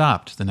rain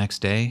stopped the next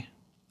day,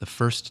 the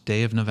first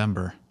day of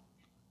November.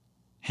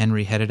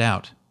 Henry headed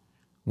out,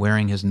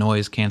 wearing his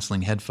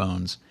noise-canceling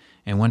headphones,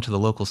 and went to the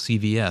local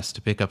CVS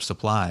to pick up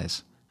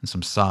supplies and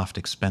some soft,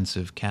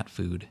 expensive cat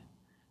food,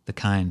 the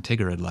kind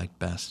Tigger had liked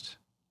best.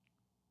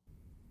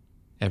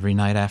 Every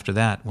night after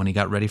that, when he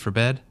got ready for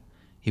bed,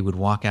 he would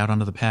walk out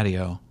onto the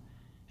patio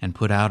and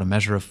put out a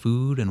measure of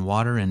food and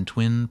water in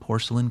twin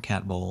porcelain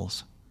cat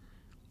bowls.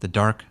 The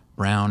dark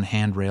brown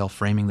handrail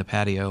framing the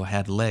patio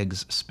had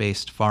legs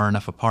spaced far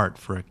enough apart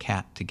for a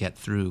cat to get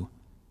through,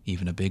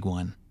 even a big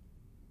one.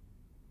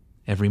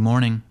 Every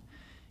morning,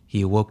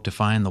 he awoke to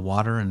find the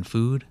water and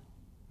food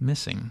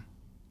missing.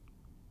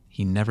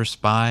 He never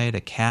spied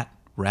a cat,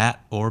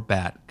 rat, or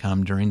bat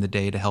come during the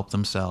day to help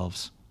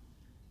themselves.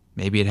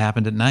 Maybe it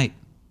happened at night,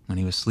 when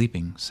he was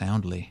sleeping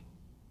soundly.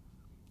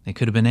 It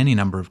could have been any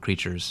number of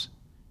creatures,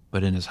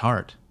 but in his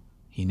heart,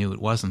 he knew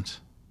it wasn't.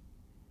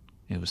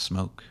 It was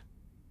Smoke.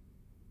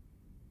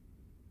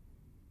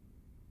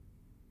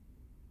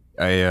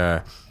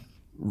 I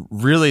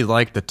really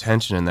like the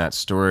tension in that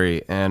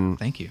story, and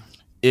Thank you.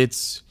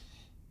 It's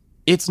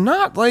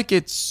not like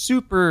it's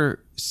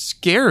super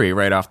scary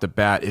right off the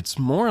bat. It's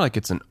more like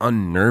it's an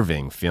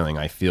unnerving feeling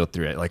I feel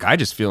through it. Like I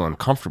just feel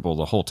uncomfortable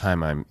the whole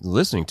time I'm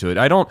listening to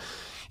it.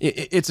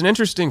 It's an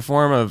interesting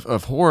form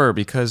of horror,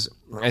 because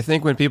I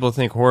think when people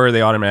think horror,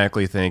 they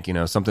automatically think,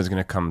 something's going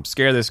to come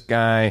scare this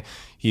guy,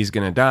 he's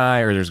going to die,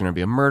 or there's going to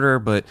be a murder.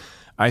 But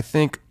I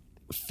think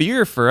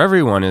fear for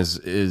everyone is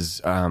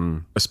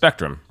a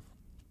spectrum.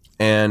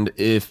 And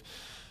if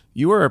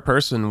you are a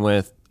person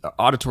with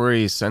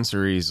auditory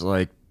sensories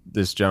like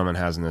this gentleman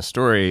has in this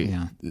story.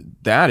 Yeah.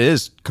 That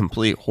is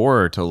complete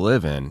horror to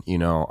live in, you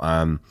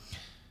know.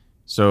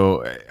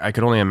 So I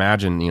could only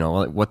imagine, you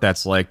know, what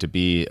that's like to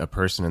be a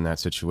person in that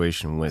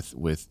situation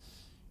with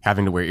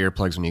having to wear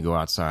earplugs when you go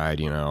outside,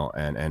 you know,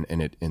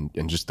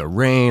 and just the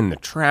rain, the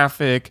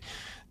traffic,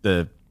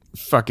 the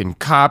fucking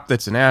cop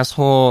that's an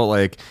asshole,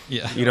 like,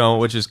 you know,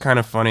 which is kind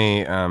of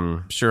funny.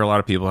 Sure, a lot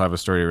of people have a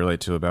story to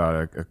relate to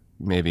about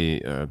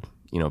maybe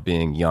you know,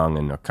 being young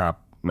and a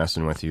cop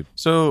messing with you.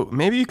 So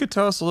maybe you could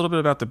tell us a little bit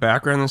about the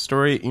background of the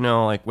story. You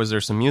know, like, was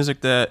there some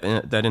music that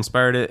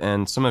inspired it,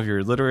 and some of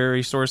your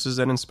literary sources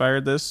that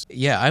inspired this?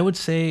 Yeah, I would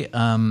say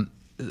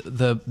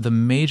the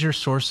major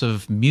source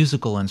of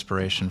musical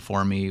inspiration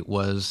for me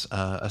was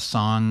a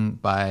song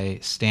by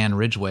Stan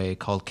Ridgway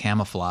called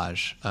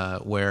Camouflage,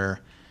 where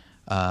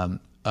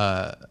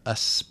a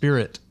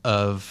spirit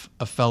of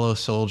a fellow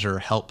soldier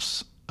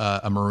helps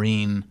a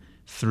Marine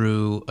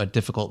through a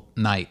difficult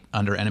night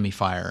under enemy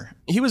fire.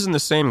 He was in the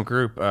same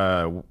group,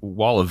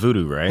 Wall of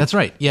Voodoo, right? That's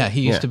right. Yeah,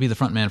 he used to be the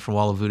front man for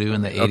Wall of Voodoo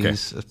in the 80s. Okay.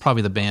 It's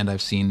probably the band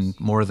I've seen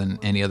more than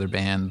any other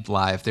band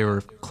live. They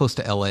were close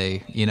to LA,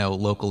 you know,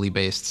 locally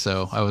based,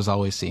 so I was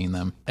always seeing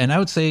them. And I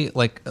would say,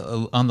 like,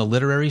 on the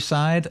literary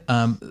side,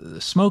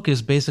 Smoke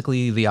is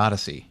basically the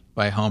Odyssey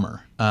by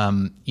Homer.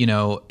 You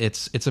know,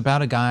 it's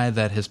about a guy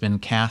that has been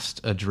cast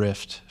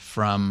adrift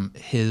from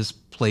his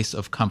place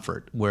of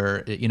comfort,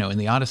 where, you know, in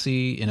the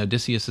Odyssey, in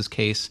Odysseus's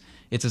case,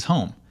 it's his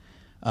home.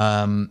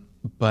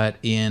 But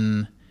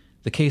in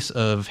the case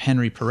of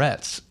Henry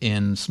Peretz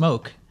in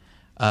Smoke,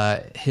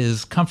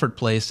 his comfort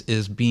place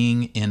is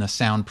being in a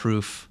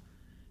soundproof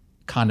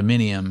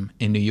condominium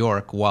in New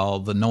York while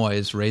the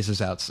noise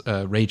rages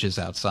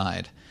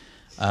outside.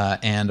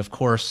 And of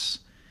course,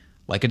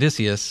 like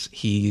Odysseus,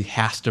 he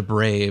has to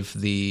brave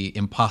the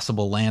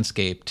impossible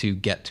landscape to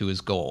get to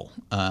his goal.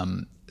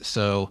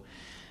 So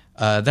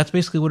that's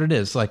basically what it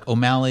is. Like,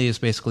 O'Malley is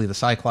basically the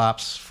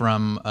Cyclops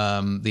from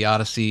the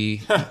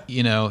Odyssey.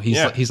 You know,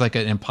 he's like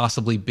an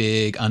impossibly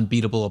big,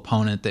 unbeatable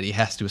opponent that he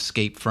has to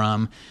escape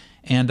from.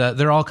 And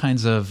there are all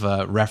kinds of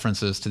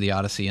references to the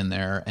Odyssey in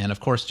there. And of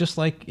course, just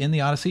like in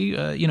the Odyssey,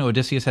 you know,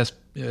 Odysseus has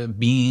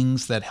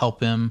beings that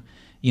help him,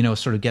 you know,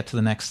 sort of get to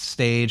the next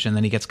stage, and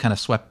then he gets kind of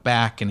swept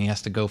back and he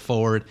has to go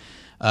forward.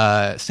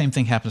 Same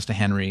thing happens to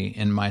Henry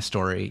in my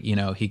story. You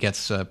know, he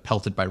gets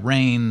pelted by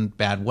rain,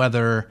 bad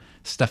weather,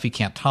 stuff he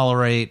can't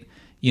tolerate,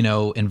 you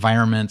know,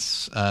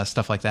 environments,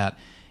 stuff like that.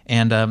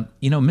 And,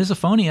 you know,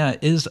 misophonia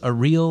is a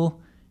real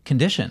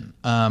condition.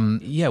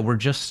 We're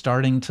just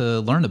starting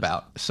to learn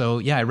about. So,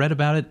 yeah, I read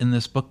about it in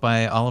this book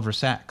by Oliver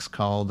Sacks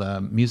called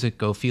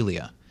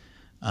Musicophilia.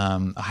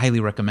 I highly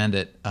recommend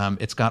it.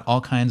 It's got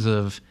all kinds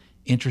of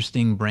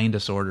interesting brain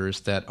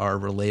disorders that are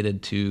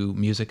related to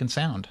music and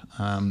sound.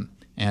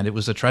 And it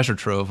was a treasure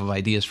trove of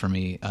ideas for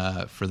me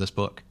for this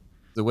book.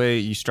 The way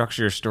you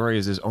structure your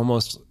stories is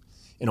almost,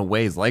 in a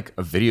way, like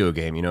a video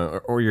game, you know,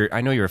 or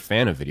I know you're a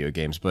fan of video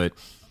games, but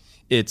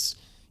it's,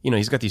 you know,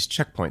 he's got these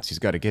checkpoints he's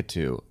got to get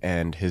to,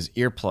 and his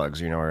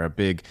earplugs, you know, are a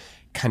big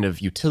kind of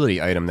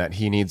utility item that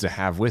he needs to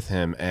have with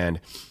him.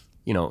 And,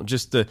 you know,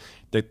 just the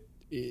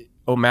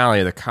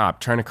O'Malley, the cop,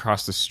 trying to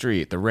cross the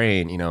street, the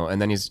rain, you know, and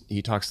then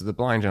he talks to the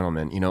blind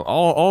gentleman, you know,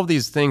 all of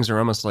these things are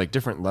almost like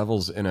different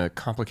levels in a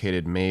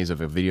complicated maze of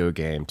a video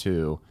game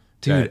too.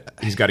 Dude,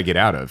 he's got to get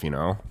out of, you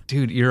know.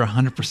 Dude, you're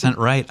 100%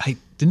 right. I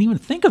didn't even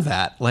think of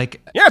that. Like,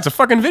 yeah, it's a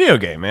fucking video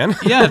game, man.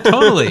 Yeah,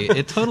 totally.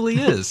 It totally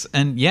is.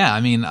 And yeah, I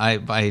mean,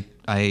 I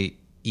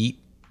eat,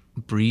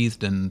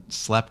 breathed, and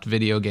slept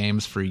video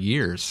games for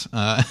years.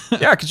 Yeah,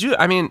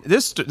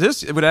 this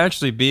would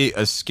actually be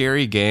a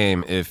scary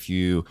game if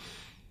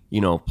you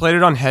know, played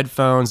it on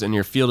headphones and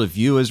your field of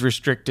view is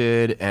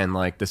restricted, and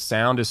like the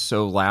sound is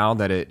so loud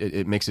that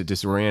it makes it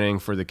disorienting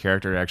for the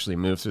character to actually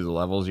move through the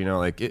levels. You know,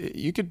 like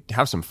you could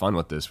have some fun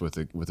with this with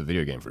a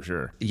video game for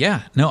sure.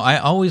 Yeah, no, I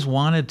always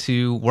wanted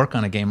to work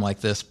on a game like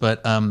this,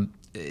 but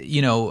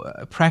you know,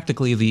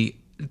 practically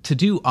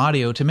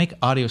to make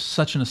audio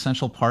such an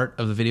essential part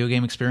of the video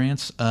game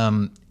experience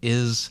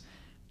is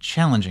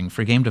challenging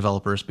for game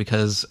developers,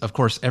 because of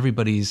course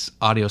everybody's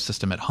audio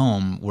system at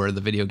home where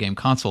the video game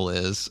console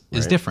is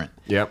different.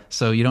 Yep.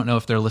 So you don't know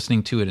if they're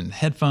listening to it in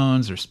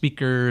headphones or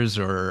speakers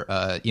or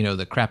you know,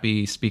 the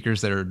crappy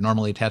speakers that are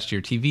normally attached to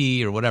your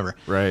TV or whatever.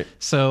 Right.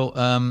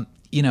 So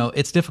you know,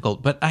 it's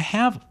difficult. But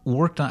I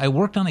worked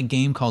on a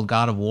game called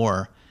God of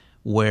War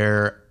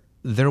where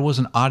there was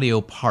an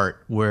audio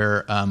part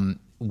where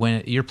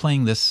when you're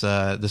playing this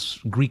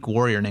Greek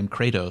warrior named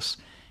Kratos,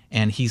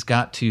 and he's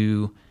got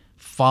to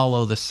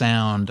follow the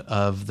sound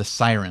of the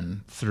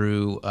siren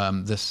through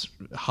this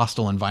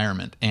hostile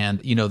environment.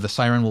 And, you know, the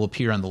siren will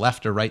appear on the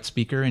left or right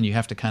speaker, and you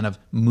have to kind of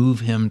move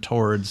him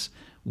towards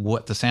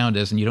what the sound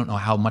is, and you don't know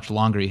how much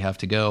longer you have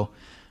to go.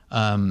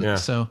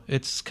 So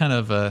it's kind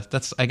of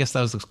I guess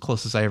that was the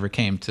closest I ever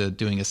came to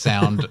doing a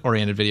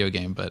sound-oriented video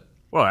game. But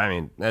well, I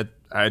mean,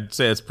 I'd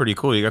say it's pretty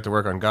cool. You got to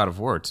work on God of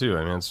War, too.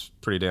 I mean, it's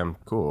pretty damn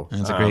cool.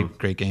 And it's a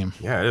great game.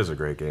 Yeah, it is a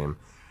great game.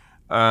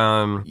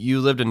 You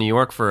lived in New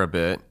York for a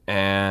bit,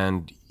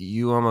 and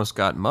you almost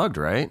got mugged,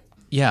 right?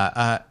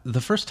 Yeah,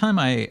 the first time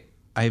I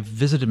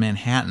visited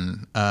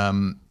Manhattan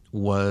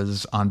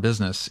was on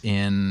business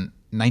in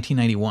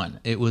 1991.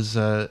 It was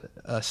a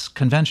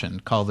convention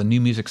called the New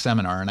Music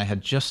Seminar, and I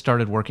had just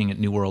started working at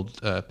New World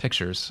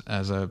Pictures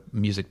as a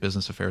music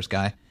business affairs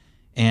guy.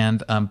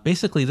 And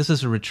basically, this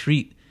is a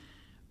retreat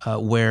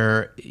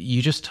where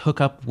you just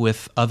hook up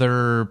with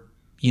other,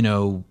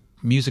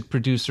 music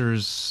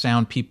producers,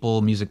 sound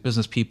people, music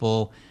business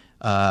people,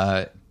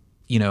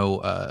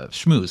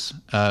 schmooze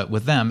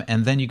with them,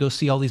 and then you go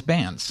see all these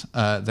bands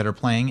that are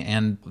playing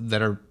and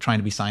that are trying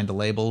to be signed to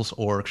labels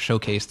or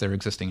showcase their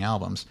existing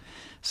albums.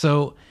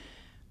 So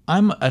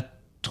I'm a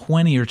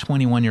 20 or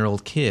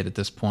 21-year-old kid at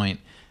this point.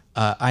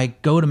 I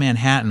go to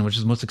Manhattan, which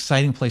is the most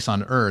exciting place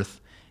on earth,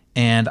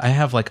 and I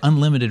have like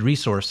unlimited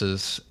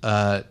resources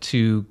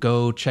to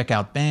go check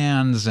out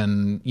bands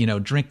and,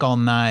 drink all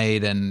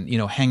night and,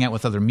 hang out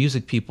with other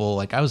music people.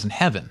 Like I was in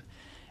heaven.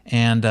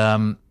 And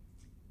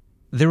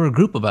there were a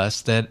group of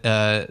us that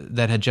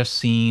had just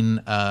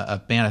seen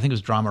a band, I think it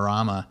was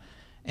Dramarama,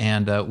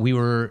 and we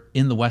were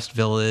in the West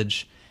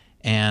Village,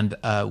 and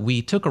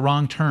we took a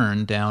wrong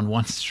turn down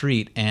one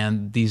street,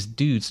 and these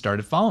dudes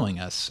started following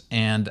us.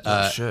 And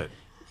shit.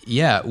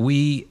 Yeah,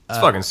 we... It's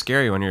fucking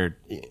scary when you're...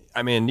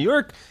 I mean, New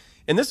York...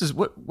 And this is...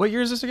 What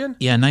year is this again?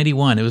 Yeah,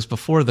 91. It was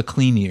before the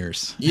clean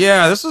years.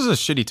 Yeah, this was a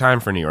shitty time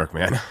for New York,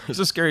 man. It was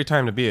a scary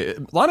time to be... A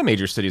lot of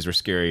major cities were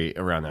scary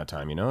around that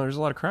time, There's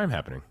a lot of crime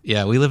happening.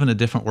 Yeah, we live in a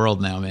different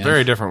world now, man.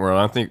 Very different world.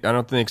 I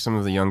don't think some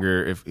of the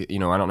younger... I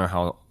don't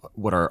know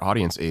what our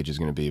audience age is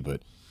going to be,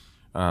 but...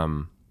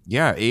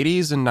 Yeah,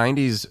 80s and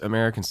 90s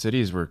American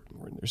cities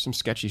there's some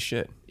sketchy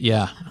shit.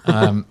 Yeah.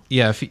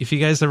 If you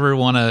guys ever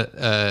want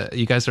to,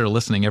 you guys that are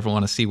listening, ever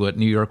want to see what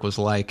New York was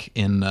like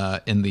in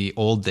the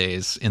old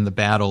days, in the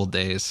bad old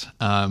days,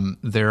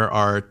 there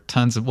are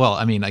tons of,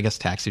 I guess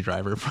Taxi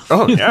Driver.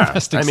 Oh, yeah. I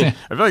feel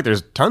like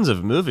there's tons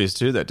of movies,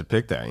 too, that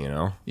depict that,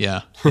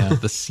 Yeah,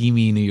 the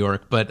seamy New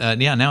York. But,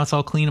 now it's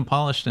all clean and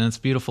polished, and it's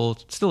beautiful.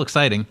 It's still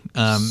exciting.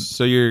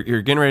 So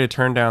you're getting ready to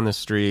turn down the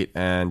street,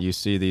 and you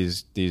see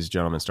these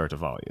gentlemen start to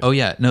follow you. Oh,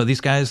 yeah. No,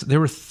 these guys, there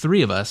were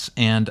three of us,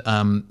 and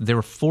there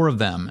were four of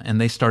them,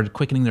 and they started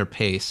quickening their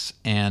pace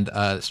and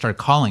started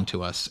calling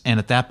to us. And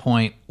at that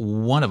point,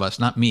 one of us,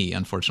 not me,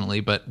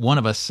 unfortunately, but one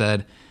of us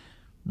said,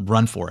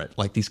 run for it.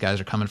 Like, these guys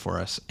are coming for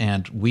us.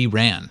 And we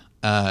ran.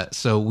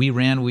 So we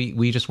ran.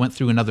 We just went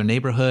through another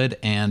neighborhood,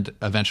 and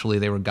eventually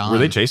they were gone. Were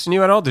they chasing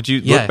you at all? Did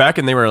you look back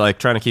and they were like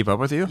trying to keep up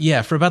with you?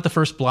 Yeah, for about the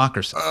first block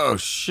or so. Oh,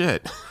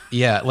 shit.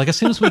 Yeah, like as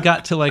soon as we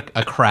got to like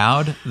a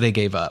crowd, they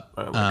gave up.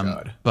 Oh my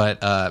God.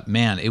 But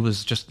man, it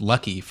was just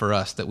lucky for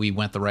us that we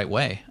went the right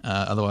way.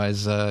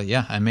 Otherwise,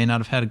 I may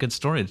not have had a good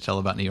story to tell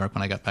about New York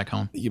when I got back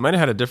home. You might have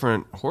had a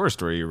different horror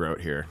story you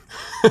wrote here.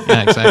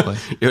 Yeah, exactly.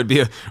 It would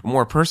be a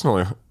more personal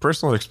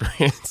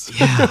experience.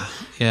 Yeah.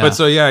 But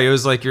so it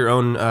was like your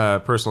own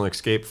personal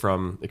escape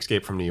from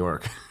New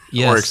York.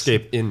 Yes. Or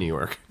escape in New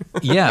York.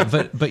 Yeah,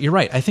 but you're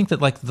right. I think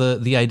that like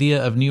the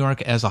idea of New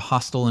York as a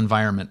hostile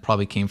environment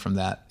probably came from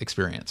that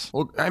experience.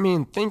 Well, I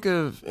mean, think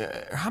of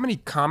how many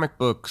comic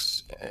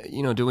books,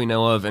 do we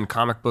know of, and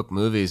comic book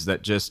movies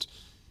that just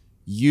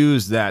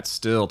use that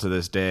still to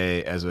this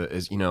day as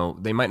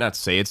they might not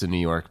say it's in New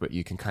York, but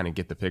you can kind of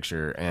get the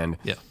picture. And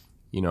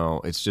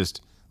it's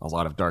just a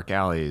lot of dark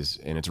alleys,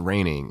 and it's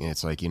raining, and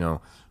it's like a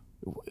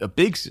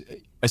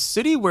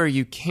city where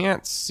you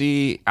can't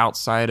see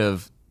outside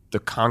of the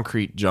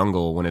concrete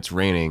jungle when it's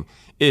raining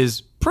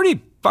is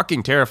pretty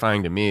fucking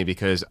terrifying to me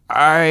because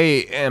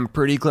I am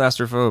pretty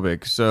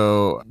claustrophobic.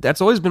 So that's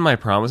always been my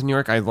problem with New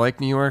York. I like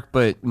New York,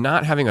 but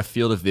not having a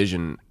field of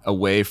vision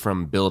away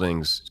from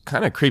buildings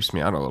kind of creeps me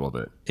out a little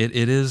bit.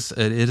 It is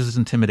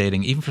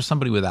intimidating. Even for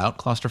somebody without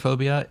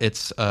claustrophobia,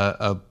 it's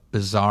a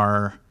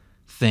bizarre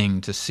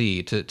thing to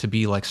see, to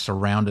be like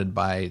surrounded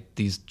by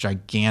these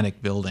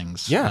gigantic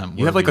buildings. Yeah,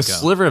 you have like a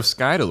sliver of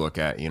sky to look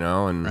at,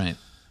 and right.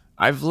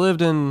 I've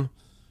lived in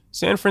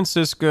San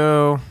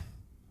Francisco,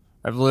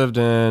 I've lived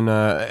in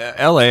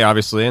LA,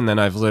 obviously, and then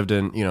I've lived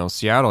in,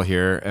 Seattle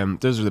here, and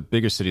those are the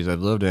biggest cities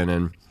I've lived in.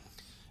 And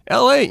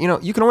LA,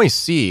 you can always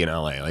see in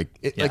LA,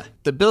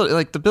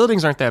 the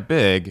buildings aren't that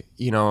big,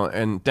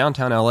 and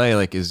downtown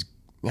LA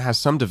has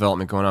some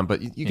development going on,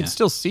 but you can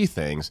still see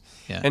things,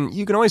 and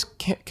you can always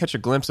catch a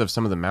glimpse of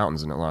some of the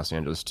mountains in Los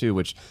Angeles too,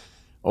 which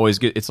always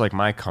it's like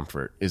my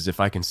comfort is if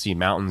I can see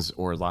mountains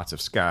or lots of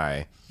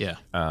sky. Yeah.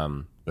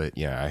 But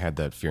I had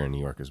that fear in New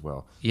York as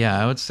well. Yeah,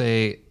 I would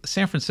say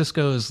San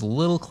Francisco is a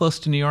little close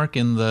to New York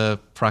in the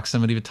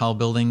proximity of tall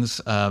buildings.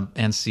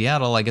 And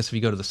Seattle, I guess if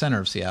you go to the center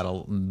of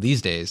Seattle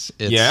these days,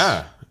 it's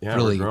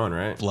really we're growing,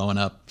 right? Blowing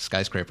up,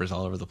 skyscrapers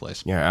all over the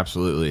place. Yeah,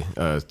 absolutely.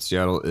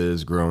 Seattle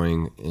is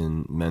growing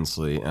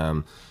immensely.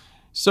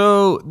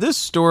 So this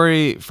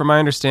story, from my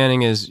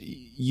understanding, is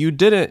you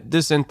did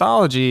this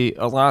anthology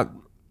a lot.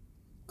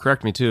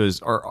 Correct me too.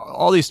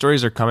 All these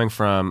stories are coming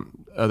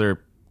from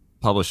other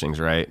publishings,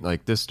 right?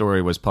 Like this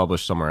story was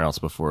published somewhere else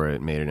before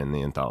it made it in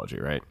the anthology,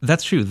 right?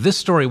 That's true. This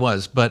story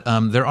was, but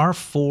there are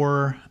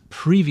 4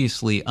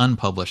 previously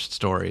unpublished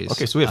stories.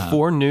 Okay, so we have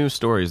 4 new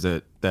stories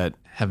that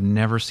have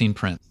never seen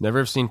print. never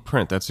have seen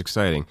print. That's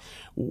exciting.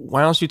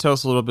 Why don't you tell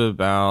us a little bit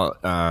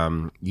about,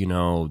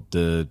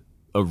 the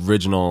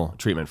original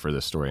treatment for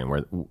this story,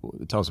 and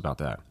tell us about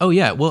that. Oh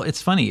yeah, well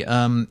it's funny.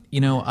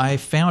 I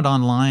found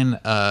online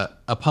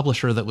a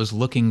publisher that was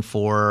looking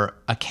for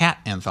a cat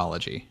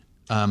anthology.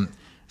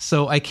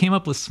 So I came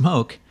up with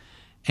Smoke,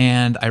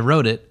 and I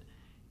wrote it.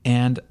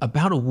 And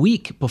about a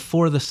week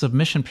before the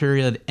submission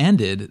period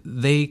ended,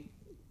 they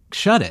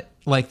shut it.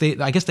 Like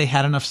I guess they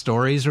had enough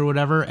stories or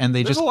whatever, and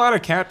There's a lot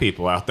of cat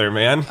people out there,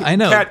 man. I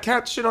know.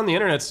 Cat shit on the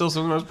internet still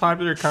some of the most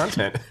popular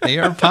content. They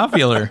are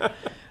popular.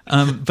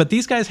 But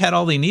these guys had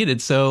all they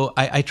needed, so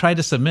I tried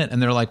to submit,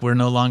 and they're like, we're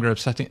no longer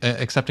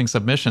accepting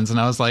submissions. And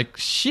I was like,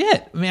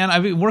 shit, man,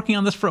 I've been working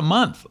on this for a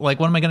month.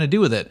 Like, what am I going to do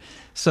with it?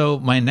 So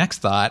my next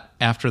thought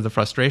after the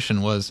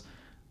frustration was,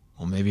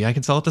 well, maybe I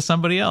can sell it to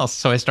somebody else.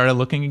 So I started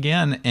looking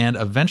again, and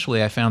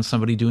eventually I found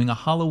somebody doing a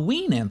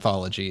Halloween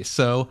anthology.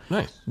 So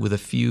nice. With a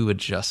few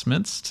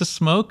adjustments to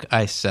Smoke,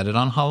 I set it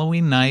on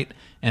Halloween night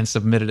and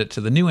submitted it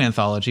to the new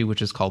anthology,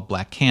 which is called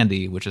Black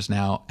Candy, which is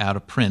now out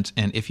of print.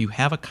 And if you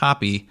have a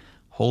copy,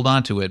 hold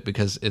on to it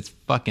because it's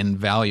fucking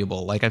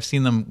valuable. Like I've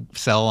seen them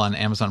sell on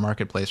Amazon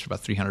Marketplace for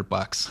about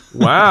 $300.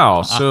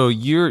 Wow. So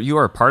you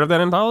are part of that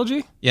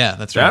anthology? Yeah,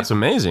 that's right. That's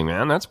amazing,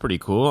 man. That's pretty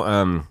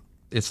cool.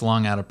 It's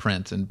long out of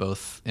print in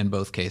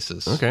both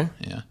cases. Okay.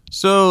 Yeah.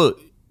 So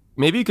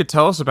maybe you could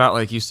tell us about,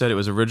 like you said, it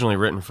was originally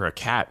written for a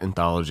cat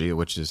anthology,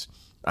 which is,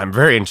 I'm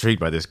very intrigued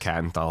by this cat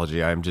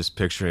anthology. I'm just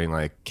picturing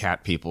like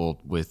cat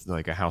people with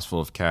like a house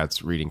full of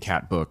cats reading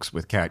cat books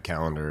with cat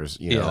calendars,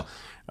 you know.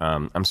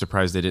 I'm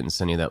surprised they didn't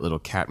send you that little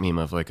cat meme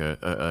of like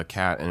a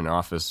cat in an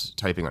office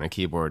typing on a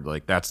keyboard.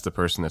 Like that's the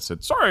person that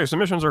said, sorry,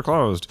 submissions are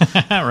closed.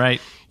 Right.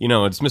 You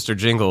know, it's Mr.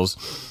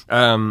 Jingles.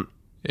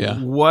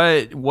 Yeah.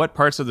 What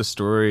parts of the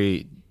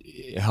story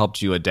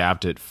helped you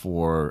adapt it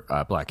for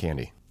Black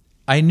Candy?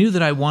 I knew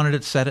that I wanted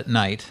it set at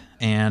night,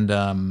 and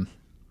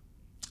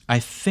I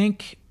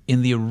think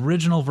in the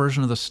original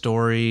version of the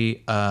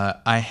story,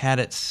 I had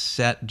it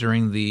set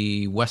during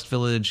the West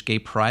Village Gay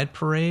Pride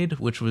Parade,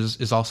 which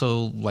is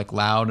also like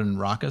loud and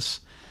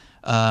raucous.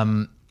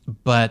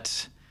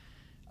 But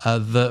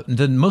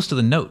the most of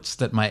the notes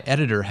that my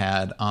editor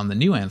had on the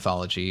new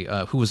anthology,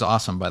 who was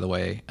awesome by the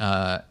way,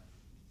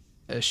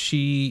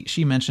 she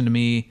mentioned to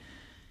me,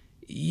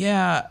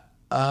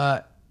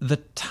 the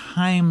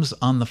times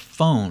on the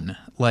phone,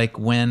 like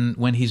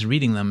when he's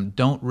reading them,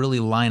 don't really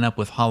line up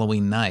with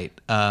Halloween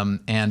night.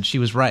 And she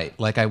was right.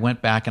 Like I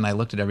went back and I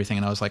looked at everything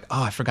and I was like,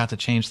 oh, I forgot to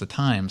change the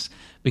times,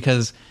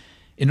 because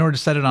in order to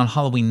set it on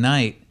Halloween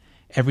night,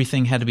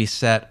 everything had to be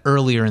set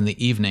earlier in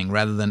the evening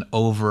rather than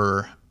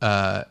overnight,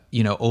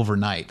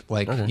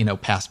 like,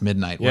 past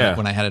midnight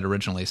when I had it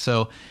originally.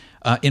 So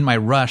in my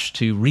rush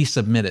to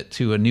resubmit it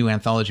to a new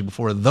anthology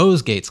before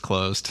those gates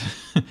closed,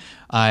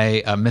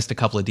 I missed a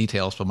couple of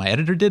details, but my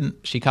editor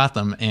didn't. She caught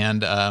them,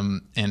 and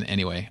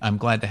anyway, I'm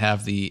glad to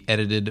have the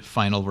edited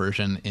final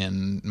version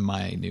in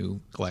my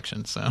new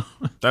collection. So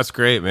that's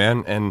great,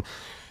 man. And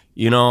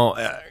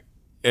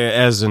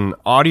as an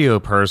audio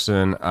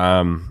person,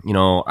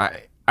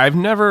 I've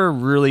never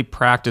really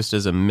practiced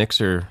as a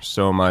mixer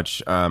so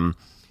much.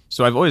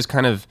 So I've always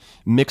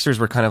mixers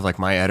were kind of like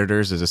my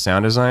editors as a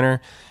sound designer.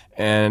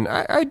 And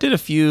I did a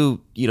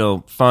few,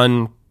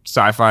 fun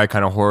sci-fi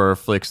kind of horror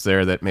flicks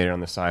there that made it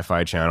on the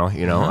Sci-Fi Channel,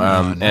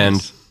 Nice.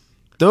 And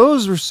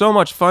those were so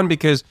much fun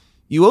because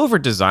you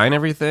over-design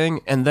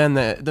everything, and then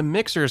the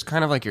mixer is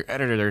kind of like your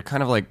editor. They're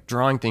kind of like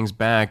drawing things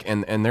back,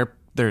 and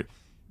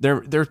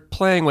they're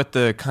playing with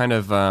the kind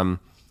of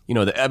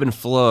the ebb and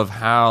flow of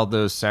how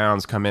those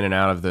sounds come in and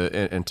out of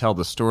and tell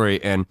the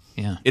story. And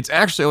it's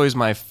actually always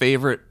my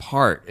favorite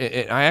part.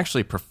 I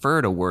actually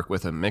prefer to work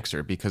with a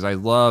mixer because I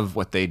love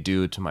what they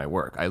do to my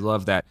work. I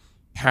love that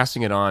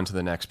passing it on to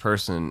the next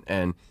person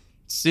and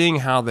seeing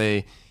how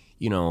they,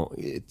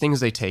 things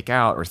they take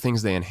out or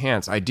things they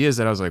enhance, ideas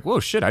that I was like, whoa,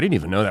 shit, I didn't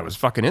even know that was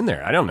fucking in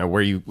there. I don't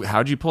know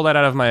how'd you pull that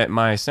out of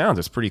my sounds?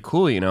 It's pretty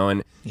cool,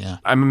 and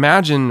I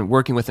imagine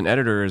working with an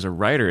editor as a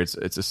writer, it's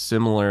a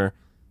similar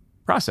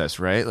process,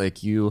 right?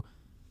 Like you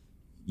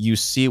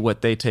see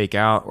what they take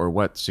out or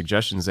what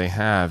suggestions they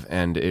have,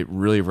 and it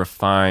really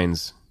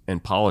refines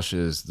and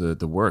polishes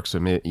the work. So,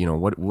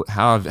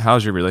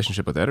 how's your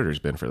relationship with editors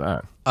been for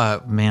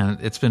that? Man,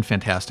 it's been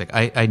fantastic.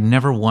 I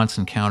never once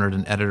encountered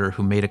an editor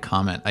who made a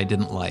comment I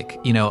didn't like.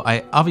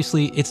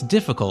 Obviously it's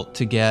difficult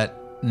to get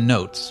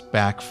notes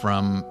back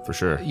from, for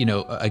sure,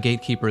 a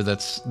gatekeeper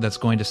that's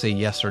going to say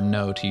yes or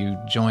no to you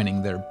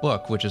joining their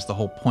book, which is the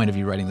whole point of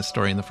you writing the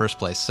story in the first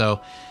place.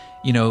 So,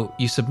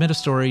 you submit a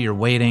story, you're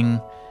waiting,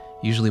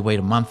 usually wait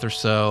a month or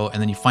so,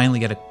 and then you finally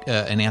get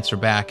an answer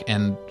back,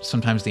 and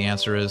sometimes the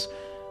answer is,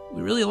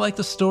 we really like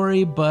the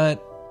story,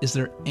 but is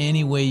there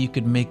any way you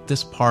could make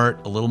this part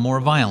a little more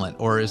violent?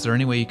 Or is there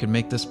any way you could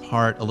make this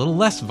part a little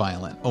less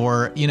violent?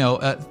 Or,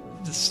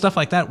 stuff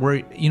like that where,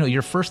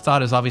 your first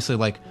thought is obviously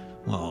like,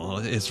 well,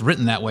 it's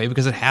written that way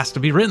because it has to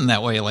be written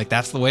that way. Like,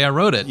 that's the way I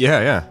wrote it.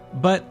 Yeah.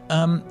 But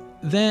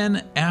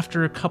then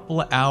after a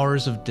couple of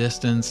hours of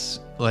distance,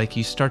 like,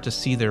 you start to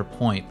see their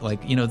point.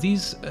 Like,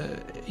 these,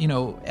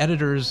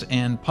 editors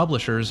and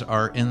publishers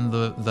are in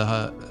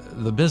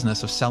the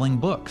business of selling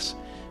books.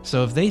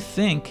 So if they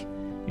think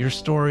your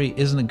story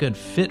isn't a good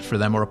fit for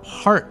them, or a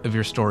part of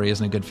your story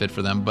isn't a good fit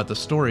for them, but the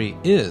story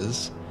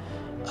is,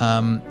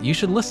 you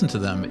should listen to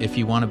them if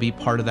you want to be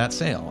part of that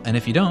sale. And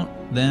if you don't,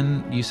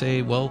 then you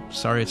say, well,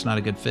 sorry, it's not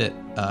a good fit.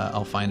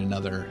 I'll find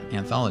another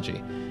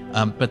anthology.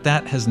 But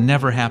that has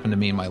never happened to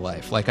me in my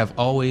life. Like, I've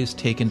always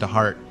taken to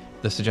heart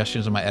the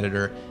suggestions of my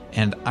editor,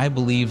 and I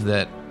believe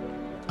that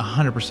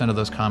 100% of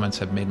those comments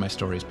have made my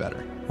stories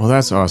better. Well,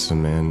 that's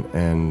awesome, man.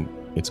 And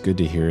it's good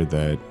to hear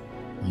that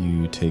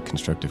you take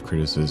constructive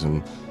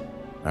criticism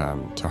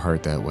to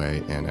heart that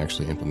way and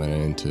actually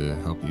implement it to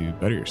help you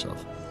better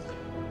yourself.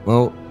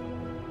 Well,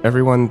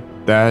 everyone,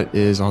 that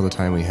is all the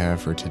time we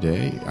have for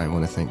today. I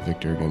want to thank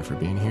Victor again for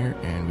being here,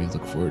 and we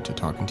look forward to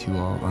talking to you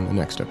all on the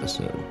next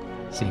episode.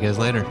 See you guys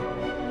later.